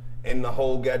loans and the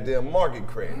whole goddamn market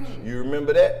crash. You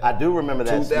remember that? I do remember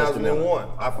that. 2001.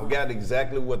 I forgot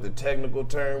exactly what the technical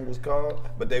term was called,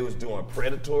 but they was doing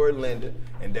predatory lending,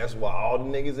 and that's why all the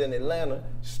niggas in Atlanta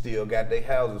still got their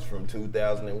houses from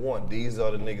 2001. These are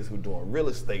the niggas who doing real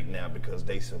estate now because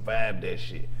they survived that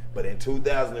shit. But in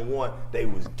 2001, they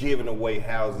was giving away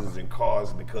houses and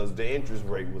cars because the interest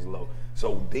rate was low.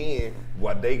 So then,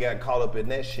 while they got caught up in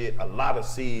that shit, a lot of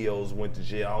CEOs went to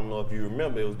jail. I don't know if you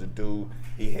remember, it was the dude,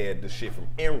 he had the shit from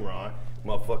Enron,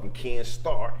 motherfucking Ken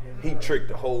Starr. He tricked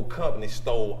the whole company,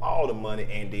 stole all the money,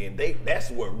 and then that's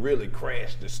what really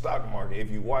crashed the stock market.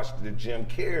 If you watched the Jim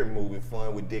Carrey movie,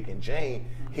 Fun with Dick and Jane,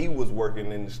 he was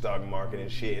working in the stock market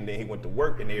and shit, and then he went to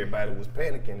work and everybody was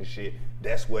panicking and shit.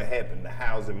 That's what happened. The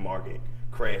housing market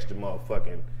crashed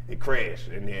it crashed.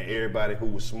 And then everybody who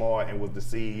was smart and was the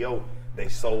CEO, they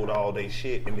sold all their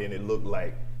shit, and then it looked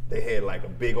like they had like a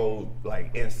big old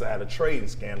like insider trading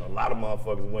scandal. A lot of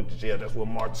motherfuckers went to jail. That's what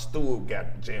Martha Stewart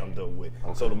got jammed up with.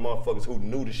 Okay. So the motherfuckers who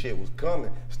knew the shit was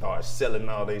coming started selling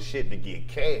all their shit to get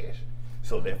cash.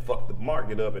 So that fucked the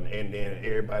market up, and then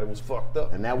everybody was fucked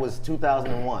up. And that was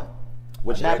 2001.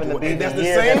 Which happened to be that's the the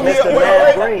year same that year. Mr.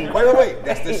 Navv Greene. Wait.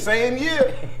 That's the same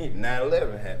year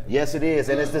 9/11 happened. Yes, it is.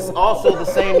 And it's also the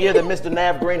same year that Mr.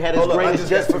 Navv Greene had his greatest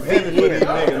Just for Feet year.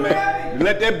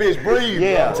 Let that bitch breathe,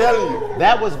 yeah. I'm telling you.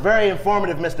 That was very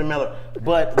informative, Mr. Miller.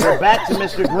 But we're back to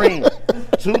Mr. Greene.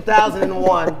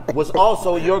 2001 was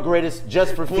also your greatest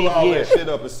Just for Feet Pull all year. that shit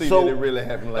up and see that it really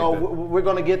happened like that. We're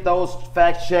going to get those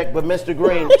facts checked. But Mr.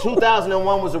 Greene,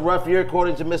 2001 was a rough year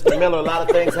according to Mr. Miller. A lot of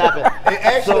things happened.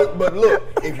 Actually, but look,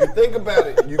 if you think about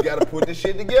it, you got to put this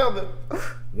shit together.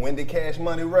 When did Cash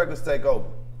Money Records take over?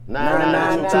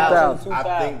 2000.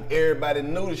 I think everybody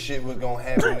knew the shit was gonna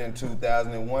happen in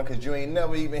 2001 because you ain't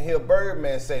never even hear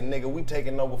Birdman say, nigga, we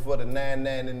taking over for the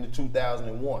 99 in the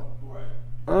 2001.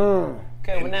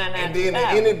 Okay, and then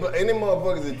any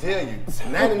motherfuckers will tell you,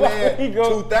 99,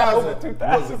 2000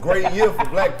 was a great year for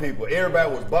black people.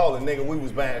 Everybody was balling, nigga. We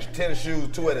was buying tennis shoes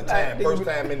 2 at a time. First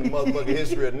time in the motherfucking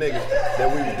history of niggas that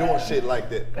we was doing shit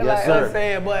like that. Yes, sir. I'm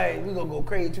saying, boy, we gonna go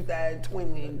crazy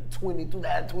 2020,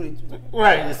 2022.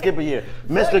 Right, just skip a year.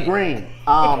 Mr. Greene,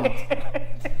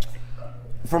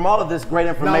 from all of this great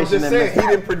information. No, I'm just saying, he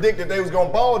didn't predict that they was gonna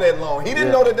ball that long. He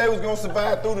didn't know that they was gonna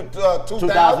survive through the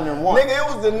 2001.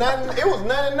 Nigga, it was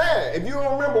 99. If you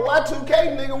don't remember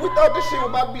Y2K, nigga, we thought this shit was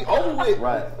about to be over with.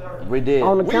 Right, we did.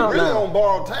 We really on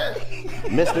borrowed time.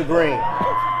 Mr. Greene,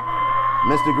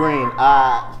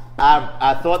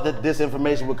 I thought that this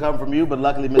information would come from you, but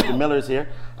luckily Mr. Miller is here.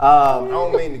 I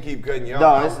don't mean to keep cutting you off.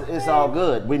 No, it's all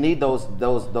good. We need those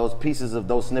pieces of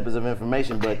those snippets of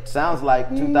information, but sounds like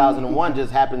 2001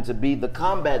 just happened to be the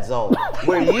combat zone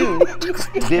where you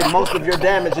did most of your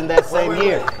damage in that same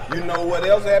year. You know what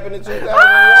else happened in 2001?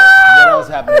 What else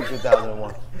happened in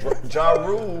 2001? Ja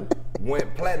Rule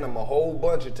went platinum a whole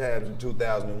bunch of times in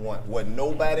 2001. Wasn't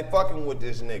nobody fucking with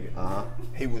this nigga.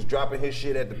 He was dropping his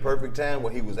shit at the perfect time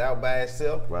where he was out by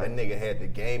himself. That nigga had the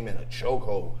game in a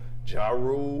chokehold. Ja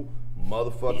Rule,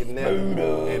 motherfucking never.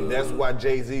 And that's why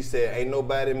Jay-Z said, ain't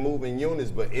nobody moving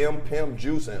units but M, Pimp,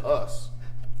 Juice, and us.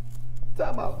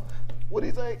 Time out. What'd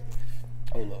he say?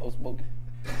 Hold up, I'm smoking.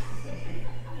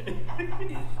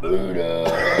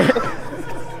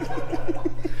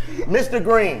 Mr.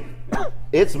 Greene,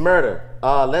 it's murder.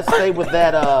 Let's stay with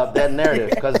that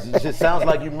narrative because it just sounds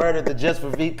like you murdered the Just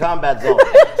for Feet combat zone.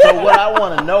 So what I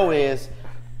want to know is,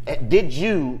 did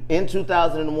you, in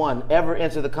 2001, ever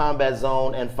enter the combat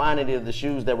zone and find any of the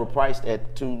shoes that were priced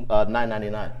at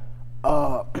 $9.99?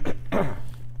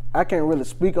 I can't really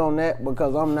speak on that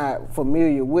because I'm not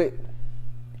familiar with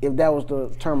if that was the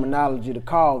terminology to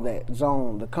call that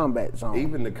zone, the combat zone.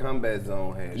 Even the combat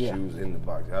zone had shoes in the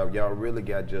box. Y'all really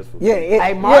got Just for Feet.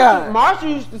 Yeah, Marshall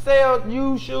used to sell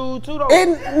used shoes too, though.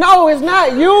 No, it's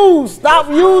not used. Stop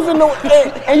using the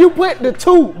and you put the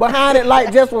 2 behind it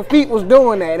like Just for Feet was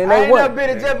doing that, and I they ain't what? never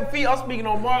been to Just for Feet. I'm speaking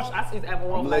on Marshall. I see that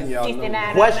one like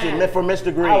 69. Question for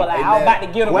Mr. Greene. I was about to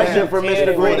get him. Question for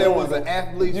Mr. Greene. There was an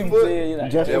athlete's foot.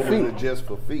 Just for Feet. Just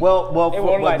for Feet. Well,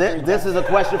 this is a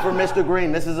question for Mr.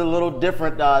 Greene. This is a little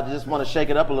different. Just want to shake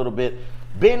it up a little bit.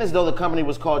 Being as though the company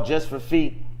was called Just for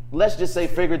Feet, let's just say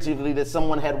figuratively that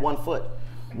someone had 1 foot.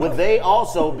 Would they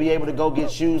also be able to go get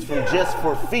shoes from Just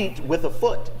for Feet with a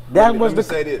foot? That was Let me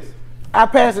say this. I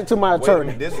passed it to my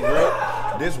attorney.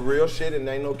 This real shit and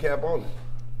ain't no cap on it.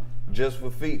 Just for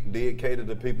Feet did cater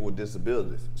to people with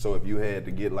disabilities. So if you had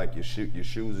to get like your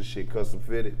shoes and shit custom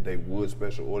fitted, they would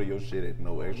special order your shit at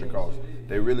no extra cost.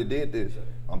 They really did this.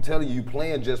 I'm telling you,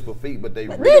 playing Just for Feet, but they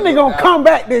really Then they gonna come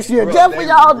back this year. Bro, Just for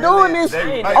y'all doing this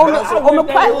on the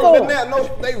platform.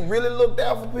 They really looked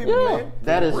out for people, man.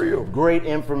 That is great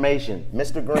information.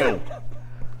 Mr. Greene,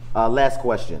 last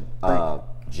question.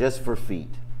 Just for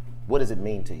Feet, what does it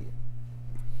mean to you?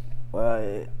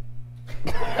 Well,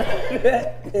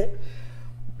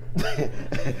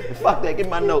 fuck that, get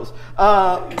my notes.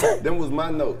 Them was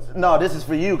my notes. No, this is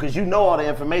for you because you know all the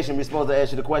information. We're supposed to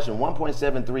ask you the question.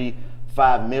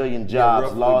 1.735 million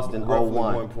jobs lost in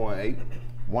 01. 1.8.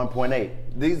 1.8.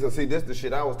 This is the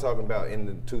shit I was talking about in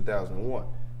the 2001.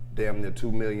 Damn near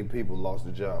 2 million people lost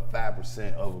their job.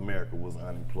 5% of America was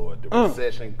unemployed. The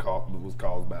recession was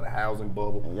caused by the housing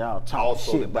bubble. And y'all talk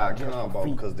also shit the about dot-com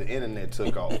bubble because the internet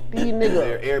took off. These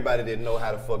niggas. Everybody didn't know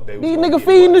how the fuck they was. These niggas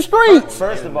feeding the streets.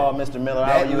 First of all, Mr. Miller,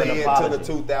 I owe you an apology. That led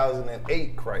to the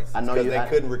 2008 crisis because they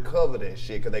couldn't recover that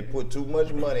shit because they put too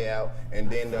much money out and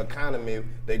then the economy,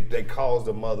 they caused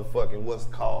a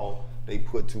motherfucking, they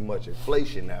put too much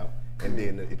inflation out and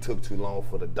then it took too long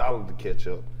for the dollar to catch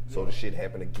up. So the shit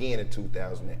happened again in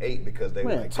 2008 because they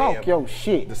were like, talk damn, your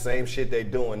shit. The same shit they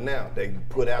doing now. They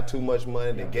put out too much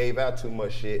money, they gave out too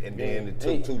much shit, and then it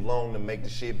took too long to make the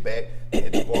shit back. They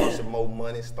had to borrow some more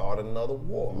money, start another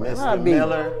war. Mr.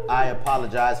 Miller, I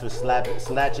apologize for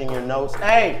snatching your notes.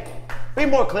 Hey, be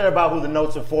more clear about who the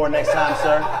notes are for next time,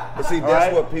 sir. But see,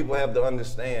 that's what people have to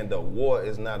understand, though. War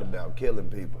is not about killing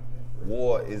people.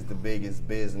 War is the biggest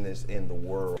business in the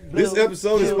world. This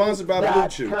episode is sponsored by Blue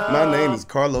Chew. My name is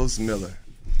Karlous Miller.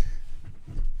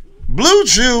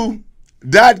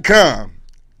 BlueChew.com.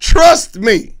 Trust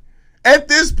me. At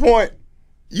this point,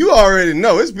 you already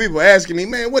know. It's people asking me,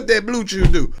 man, what that Blue Chew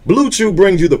do? Blue Chew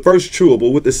brings you the first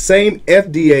chewable with the same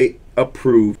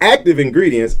FDA-approved active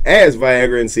ingredients as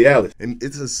Viagra and Cialis. And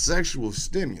it's a sexual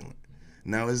stimulant.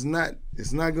 Now, it's not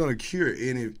going to cure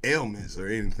any ailments or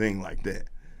anything like that.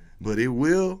 But it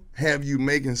will have you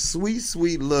making sweet,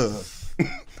 sweet love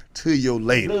to your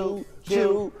lady.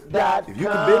 BlueChew.com. If you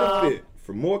can benefit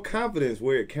from more confidence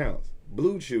where it counts,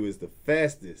 Blue Chew is the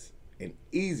fastest and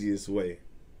easiest way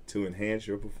to enhance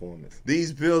your performance.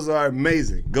 These pills are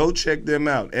amazing. Go check them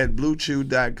out at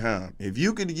BlueChew.com. If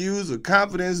you could use a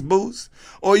confidence boost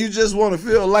or you just want to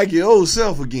feel like your old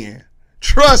self again,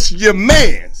 trust your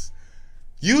mans.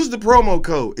 Use the promo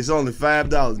code. It's only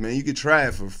 $5, man. You can try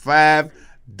it for $5.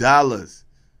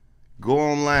 Go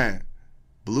online,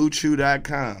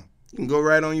 BlueChew.com. You can go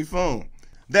right on your phone.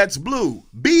 That's Blue,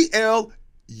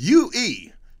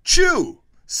 B-L-U-E, Chew,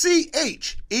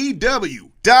 C-H-E-W.com.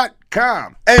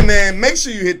 Hey man, make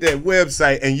sure you hit that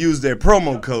website and use their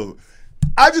promo code.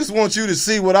 I just want you to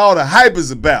see what all the hype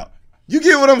is about. You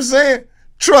get what I'm saying?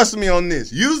 Trust me on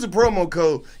this. Use the promo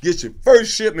code, get your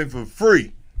first shipment for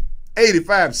free.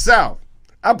 85 South.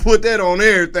 I put that on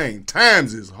everything.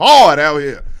 Times is hard out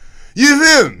here. You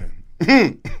feel me?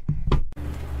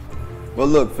 Well,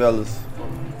 look, fellas,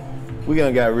 we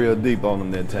got real deep on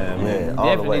them that time, man.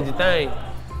 All the way. Definitely the thing.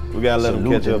 We gotta let them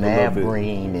catch up a little bit.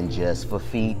 Greene and Just for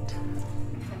Feet.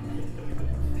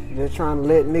 Just trying to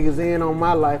let niggas in on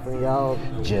my life and y'all.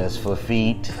 Just for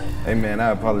Feet. Hey man,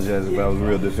 I apologize if I was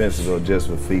real defensive of Just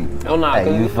for Feet. Oh no,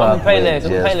 hey, you fuck with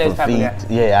Just for Feet.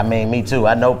 Yeah, I mean, me too.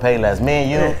 I know Payless. Me and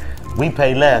you. We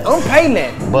pay less. Don't pay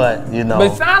less. But, you know.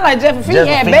 But it sound like Just for Feet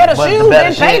had better shoes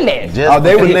than Payless. Oh,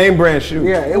 they were name brand shoes.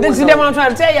 Yeah, it was. See, that's what I'm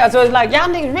trying to tell y'all. So it's like, y'all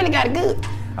niggas really got it good.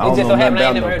 I don't know nothing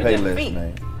about no Payless,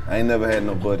 man. I ain't never had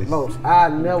no buddies. Los, I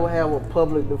never have a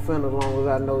public defender as long as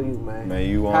I know you, man. Man,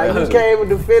 you won't. How you came and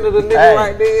defended a nigga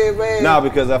right there, man? Nah,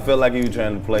 because I felt like you were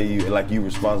trying to play you, like you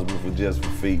responsible for Just for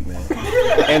Feet, man.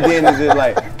 And then it's just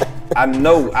like, I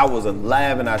know I was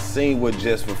alive and I seen what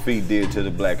Just for Feet did to the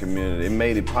black community. It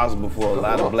made it possible for a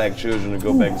lot of black children to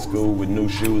go back to school with new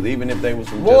shoes, even if they was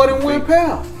from more Just than for one Feet.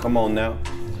 pair. Come on now.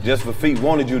 Just for Feet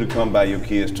wanted you to come buy your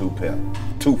kids 2 pair.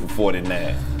 2 for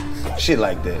 $49. Shit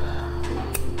like that.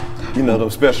 You know,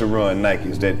 those special run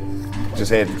Nikes that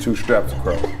just had the 2 straps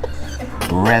across.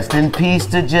 Rest in peace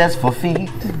to Just for Feet.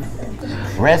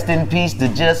 Rest in peace to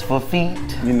Just for Feet.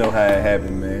 You know how it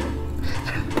happened, man.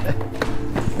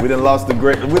 We done lost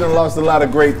a lot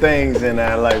of great things in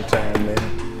our lifetime, man.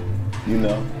 You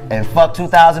know. And fuck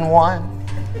 2001.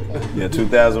 Yeah,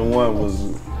 2001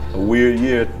 was a weird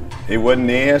year. It wasn't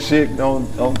the air shit on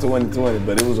 2020,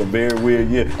 but it was a very weird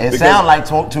year. It sounds like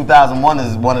 2001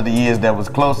 is one of the years that was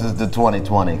closest to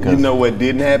 2020. You know what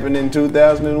didn't happen in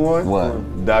 2001?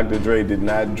 What? Dr. Dre did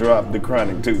not drop the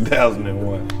Chronic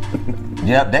 2001.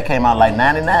 Yep, that came out like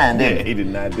 99, didn't it? He did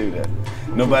not do that.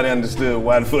 Nobody understood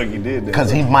why the fuck he did that.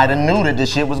 Because he might have knew that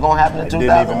this shit was going to happen in 2001. It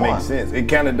didn't even make sense. It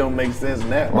kind of don't make sense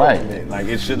now. Right. Like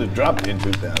it should have dropped in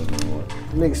 2001.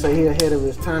 Nigga say he ahead of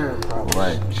his time, probably.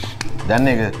 Right. That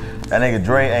nigga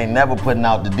Dre ain't never putting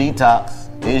out the Detox.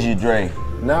 Is you, Dre?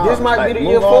 No, this might be the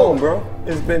year move for on, bro.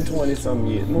 It's been 20-something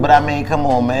years. But I mean, come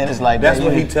on, man. It's like that's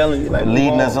what he telling you, like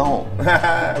leading us on.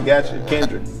 I got you,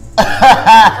 Kendrick.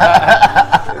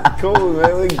 Cool,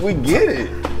 man. We get it.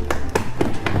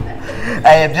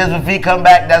 Hey, if Just for Feet come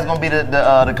back, that's gonna be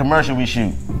the commercial we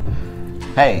shoot.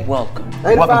 Hey, welcome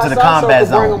to the combat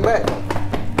zone.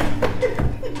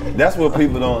 That's what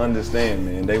people don't understand,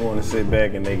 man. They want to sit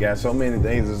back and they got so many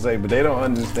things to say, but they don't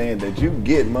understand that you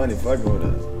get money fucking with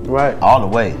us. Right. All the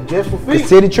way. Just for Feet.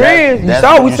 City Trends. You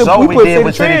saw we put did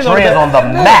with City Trends on the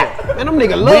map. Man, them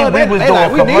niggas love that. We was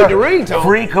doing need the ringtone.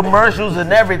 Free commercials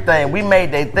and everything. We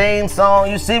made their theme song.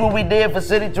 You see what we did for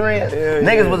City Trends? Yeah,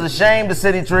 niggas was ashamed of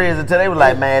City Trends until they were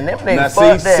like, man, them niggas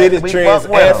fuck that. City Trends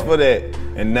asked for that.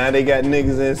 And now they got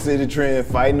niggas in City Trends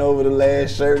fighting over the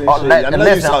last shirt and shit.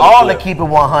 Listen, all the Keep It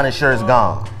 100 shirts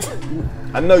gone.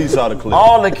 I know you saw the clip.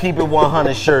 All the Keep It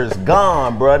 100 shirts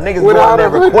gone, bro. Niggas With all going there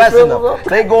the hoodie requesting fillers them.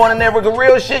 They going in there with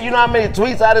real shit. You know how many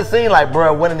tweets I done seen? Like,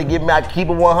 bro, wanting to give me a Keep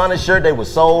It 100 shirt, they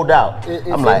was sold out.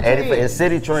 I'm like, 85. It's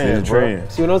City Trends, bro.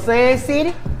 See what I'm saying,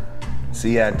 City?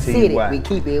 C-I-T-Y. City, we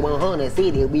keep it 100.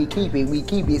 City, we keep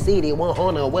it. City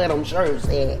 100. Where them shirts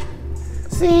at?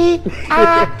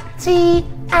 C-I-T-I.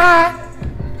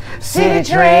 City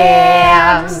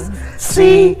Trends.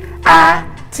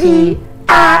 C-I-T-I.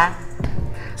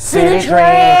 City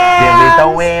Trends. Then we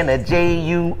throw in a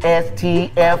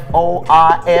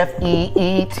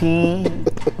J-U-S-T-F-O-R-F-E-E-T.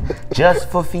 Just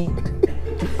for feet.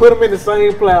 Put them in the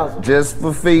same plaza. Just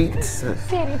for feet.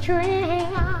 City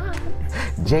Trends.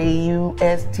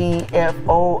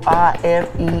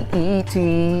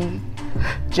 J-U-S-T-F-O-R-F-E-E-T.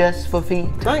 Just for feet.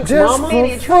 Thanks, Just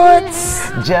mama. for foot.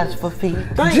 Just for feet.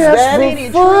 Thanks, Just Daddy.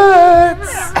 for foot.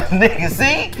 Nigga,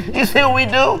 see? You see what we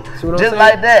do? Just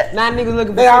like that. Now niggas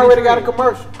looking for They already got a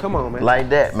commercial. Come on, man. Like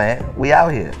that, man. We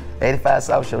out here. 85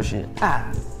 South Show shit.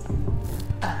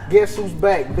 Guess who's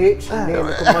back, bitch? And then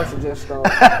the commercial just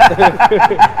started.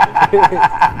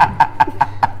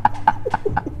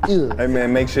 Hey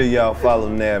man, make sure y'all follow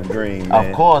Navv Greene, man.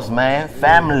 Of course, man.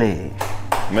 Family.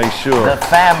 Make sure. The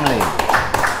family.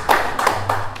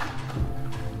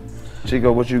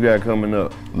 Chico, what you got coming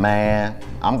up? Man,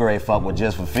 I'm gonna fuck with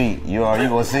Just for Feet. You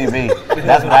gonna see me.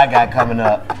 That's what I got coming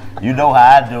up. You know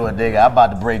how I do it, nigga. I'm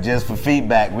about to bring Just for Feet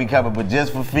back. We coming with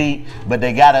Just for Feet, but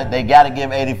they gotta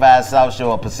give 85 South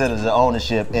Show a percentage of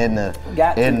ownership in the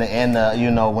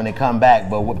you know, when they come back.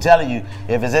 But I'm telling you,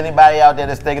 if there's anybody out there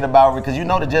that's thinking about it, because you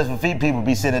know the Just for Feet people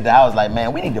be sitting at the house like,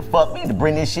 man, we need to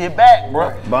bring this shit back,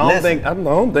 bro. But I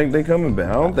don't think they coming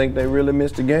back. I don't think they really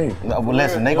missed the game. Well,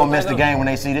 listen, they gonna miss the game when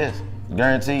they see this.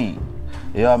 Guaranteed.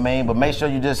 You know what I mean? But make sure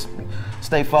you just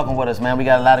stay fucking with us, man. We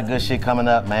got a lot of good shit coming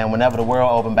up, man. Whenever the world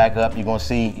open back up, you're gonna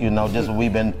see, you know, just what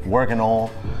we've been working on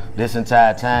this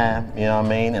entire time. You know what I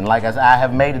mean? And like I said, I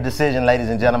have made a decision, ladies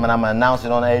and gentlemen. I'm gonna announce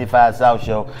it on the 85 South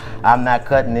Show. I'm not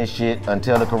cutting this shit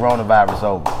until the coronavirus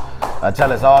over.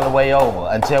 Until it's all the way over.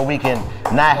 Until we can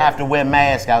not have to wear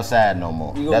masks outside no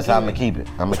more. That's how I'm gonna keep it.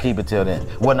 I'm gonna keep it till then.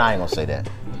 Well, no, I ain't gonna say that.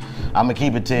 I'm gonna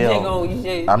keep it till.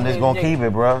 I'm just gonna keep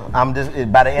it, bro. By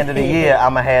the end of the year,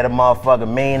 I'm gonna have a motherfucking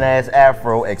mean ass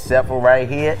afro, except for right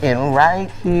here and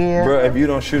right here. Bro, if you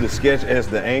don't shoot a sketch as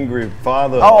the angry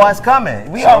father. Oh, it's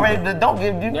coming. We already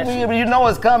you know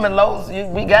it's coming, Los.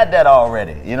 We got that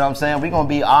already. You know what I'm saying? We gonna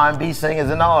be R&B singers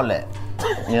and all that.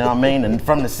 You know what I mean? And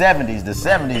from the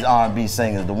 70s R&B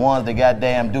singers, the ones that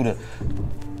goddamn do the.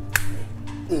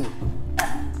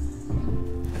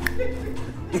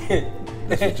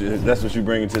 That's what you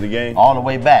bringing to the game? All the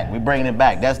way back. We bringing it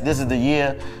back. This is the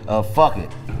year of fuck it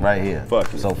right here.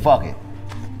 Fuck it. So fuck it.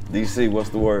 DC, what's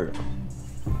the word?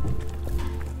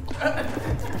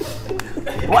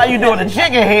 Why you doing the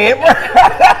chicken head, bro?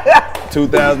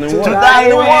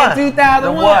 2001.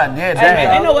 2001. Yeah, hey,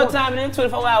 man, they know what time it is.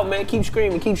 24 hours, man. Keep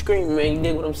screaming, man. You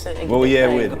dig what I'm saying? Where we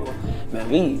at with it? Man,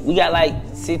 we got like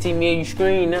 16 million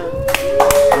screen now.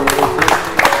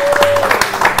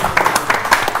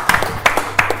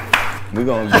 We're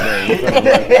gonna get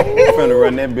there. We're finna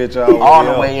run that bitch all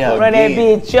the way up. Run that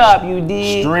bitch up, you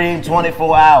dig? Stream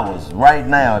 24 hours right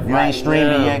now. If you ain't streamed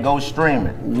it yet, go stream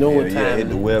it. Yeah, hit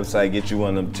the website, get you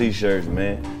one of them t-shirts,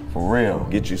 man. For real.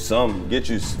 Get you some, get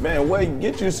you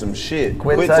some shit.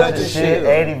 Quit touching shit.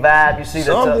 80 Vibe, you see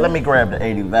that? Let me grab the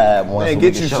 80 Vibe one. Man,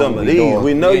 get you some of these.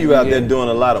 We know you out there doing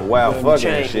a lot of wild fucking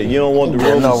and shit. You don't want the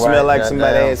room to smell like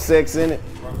somebody had sex in it?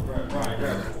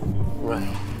 Right.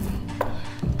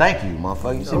 Thank you,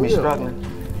 motherfucker. You see me struggling?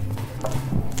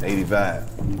 85.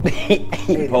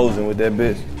 Posing with that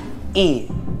bitch.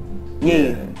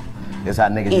 Yeah. That's how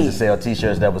niggas used to sell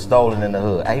t-shirts that were stolen in the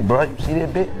hood. Hey, bro, you see that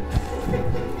bitch?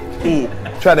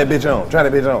 Try that bitch on.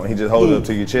 He just holds it up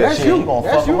to your chest. That's you gonna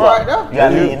fuck him up. Right there. You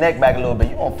gotta lean your neck back a little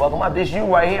bit. You gonna fuck him up. This you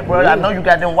right here, bro. I know you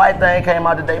got them white thing came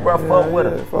out today, bro. Fuck with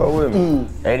her. Fuck with me.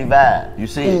 85. You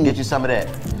see it? Get you some of that.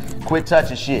 Quit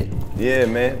touching shit. Yeah,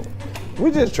 man. We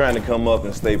just trying to come up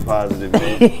and stay positive,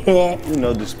 man. You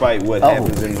know, despite what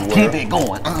happens in the world. Keep it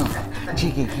going.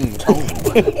 Chicken kid.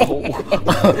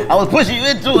 I was pushing you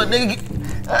into it, nigga.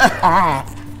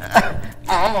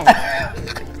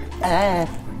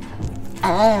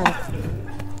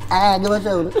 Give my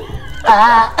shoulder.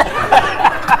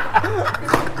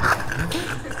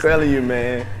 Telling you,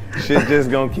 man. Shit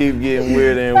just gonna keep getting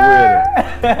weirder and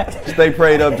weirder. Stay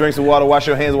prayed up, drink some water, wash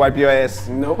your hands, wipe your ass.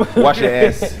 Nope. Wash your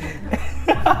ass.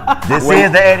 This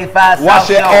is the 85 South Wash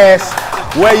your Show. ass.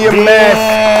 Wear your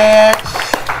mask.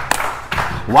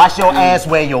 Wash your ass,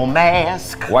 wear your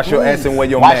mask. Wash your ass and wear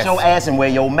your mask. Wash your ass and wear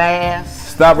your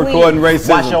mask. Stop recording racism.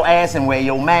 Wash your ass and wear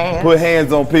your mask. Put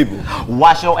hands on people.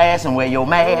 Wash your ass and wear your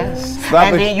mask.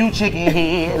 Then you chicken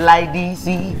head like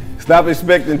DC. Stop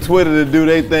expecting Twitter to do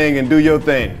their thing and do your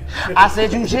thing. I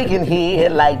said you chicken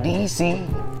head like DC.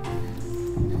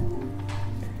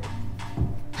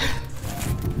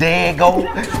 There go,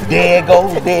 there go,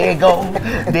 there go,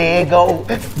 there go,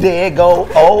 there go,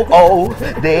 oh, oh,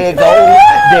 there go,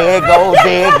 there go,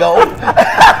 there go.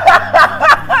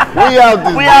 We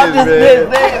out this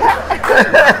bitch, man.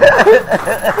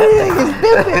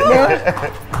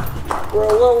 Bro,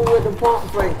 what was with the pump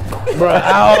fake? Bro,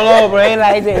 I don't know, bro. Ain't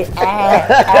like that.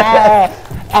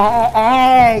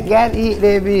 Got to eat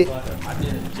that bitch. I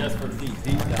did it just for deep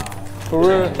dive. For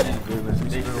real?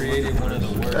 They created one of the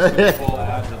worst Super Bowl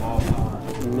ads of all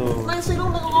time. No. Man, see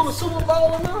them niggas on the Super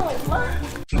Bowl and all, man.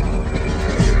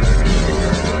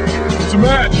 It's a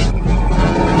match.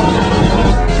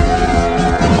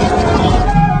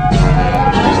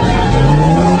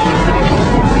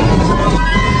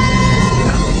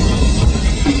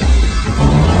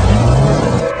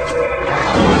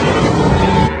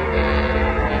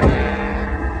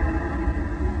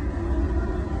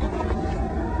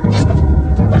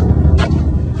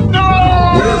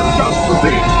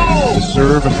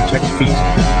 Serve and protect peace.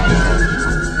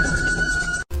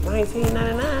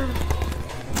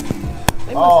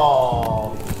 1999.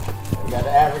 Oh, we got the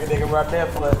African nigga right there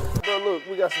for us. Bro, look,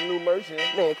 we got some new merch in.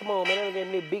 Man, come on, man. They gave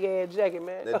me that big ass jacket,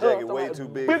 man. That jacket way too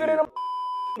big. Bigger than them.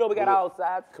 You know, we got all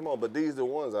sides. Come on, but these the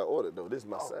ones I ordered though. This is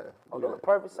my size. Oh, they're the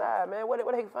perfect size, man. Where they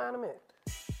can find them at?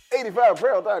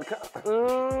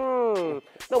 85apparel.com.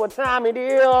 Know what time it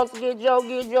is? Get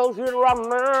Joe here right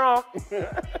now.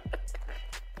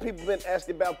 People been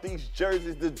asking about these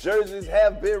jerseys. The jerseys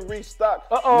have been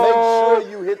restocked. Uh-oh. Make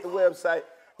sure you hit the website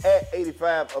at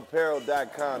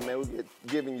 85apparel.com, man. We're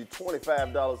giving you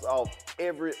 $25 off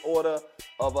every order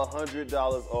of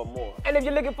 $100 or more. And if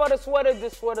you're looking for the sweaters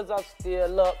are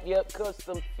still up. Yep,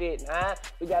 custom fit, huh?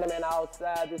 We got them in all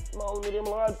sizes, small, medium,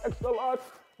 large, extra large,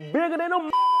 bigger than them.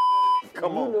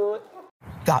 Come on. You know it.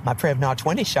 Got my Prevnar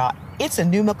 20 shot. It's a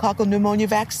pneumococcal pneumonia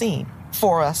vaccine.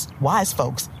 For us, wise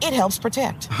folks, it helps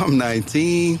protect. I'm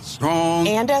 19, strong.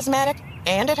 And asthmatic,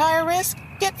 and at higher risk,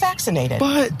 get vaccinated.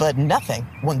 But nothing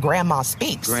when grandma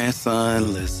speaks.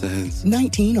 Grandson listens.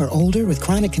 19 or older with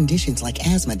chronic conditions like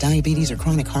asthma, diabetes, or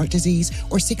chronic heart disease,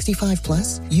 or 65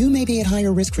 plus, you may be at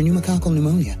higher risk for pneumococcal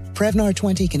pneumonia. Prevnar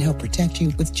 20 can help protect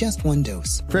you with just one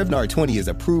dose. Prevnar 20 is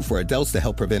approved for adults to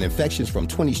help prevent infections from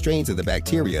 20 strains of the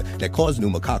bacteria that cause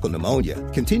pneumococcal pneumonia.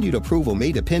 Continued approval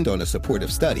may depend on a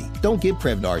supportive study. Don't get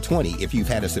Prevnar 20 if you've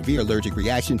had a severe allergic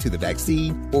reaction to the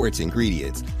vaccine or its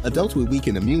ingredients. Adults with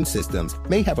weakened immune systems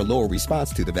may have a lower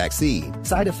response to the vaccine.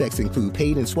 Side effects include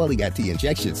pain and swelling at the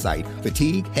injection site,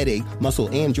 fatigue, headache, muscle,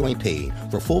 and joint pain.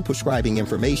 For full prescribing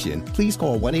information, please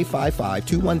call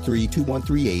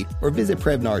 1-855-213-2138 or visit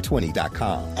Prevnar20.com.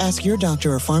 Ask your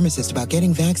doctor or pharmacist about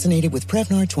getting vaccinated with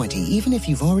Prevnar 20, even if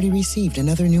you've already received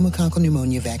another pneumococcal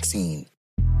pneumonia vaccine.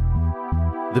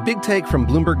 The Big Take from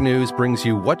Bloomberg News brings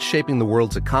you what's shaping the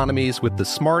world's economies with the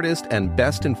smartest and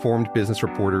best-informed business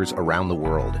reporters around the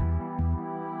world.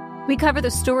 We cover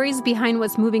the stories behind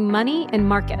what's moving money and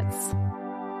markets,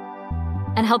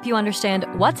 and help you understand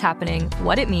what's happening,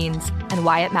 what it means, and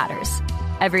why it matters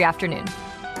every afternoon.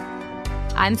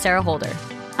 I'm Sarah Holder.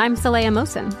 I'm Saleha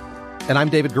Mohsen. And I'm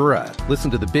David Gura.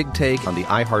 Listen to The Big Take on the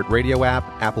iHeartRadio app,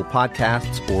 Apple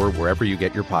Podcasts, or wherever you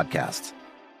get your podcasts.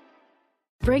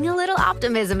 Bring a little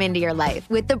optimism into your life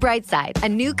with The Bright Side, a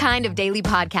new kind of daily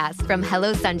podcast from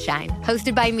Hello Sunshine,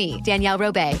 hosted by me, Danielle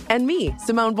Robay. And me,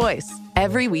 Simone Boyce.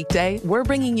 Every weekday, we're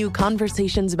bringing you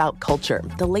conversations about culture,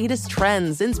 the latest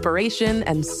trends, inspiration,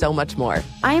 and so much more.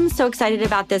 I am so excited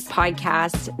about this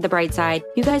podcast, The Bright Side.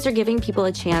 You guys are giving people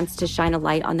a chance to shine a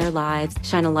light on their lives,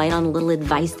 shine a light on a little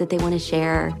advice that they want to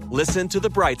share. Listen to The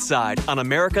Bright Side on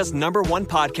America's #1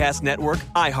 podcast network,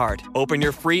 iHeart. Open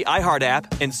your free iHeart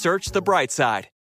app and search The Bright Side.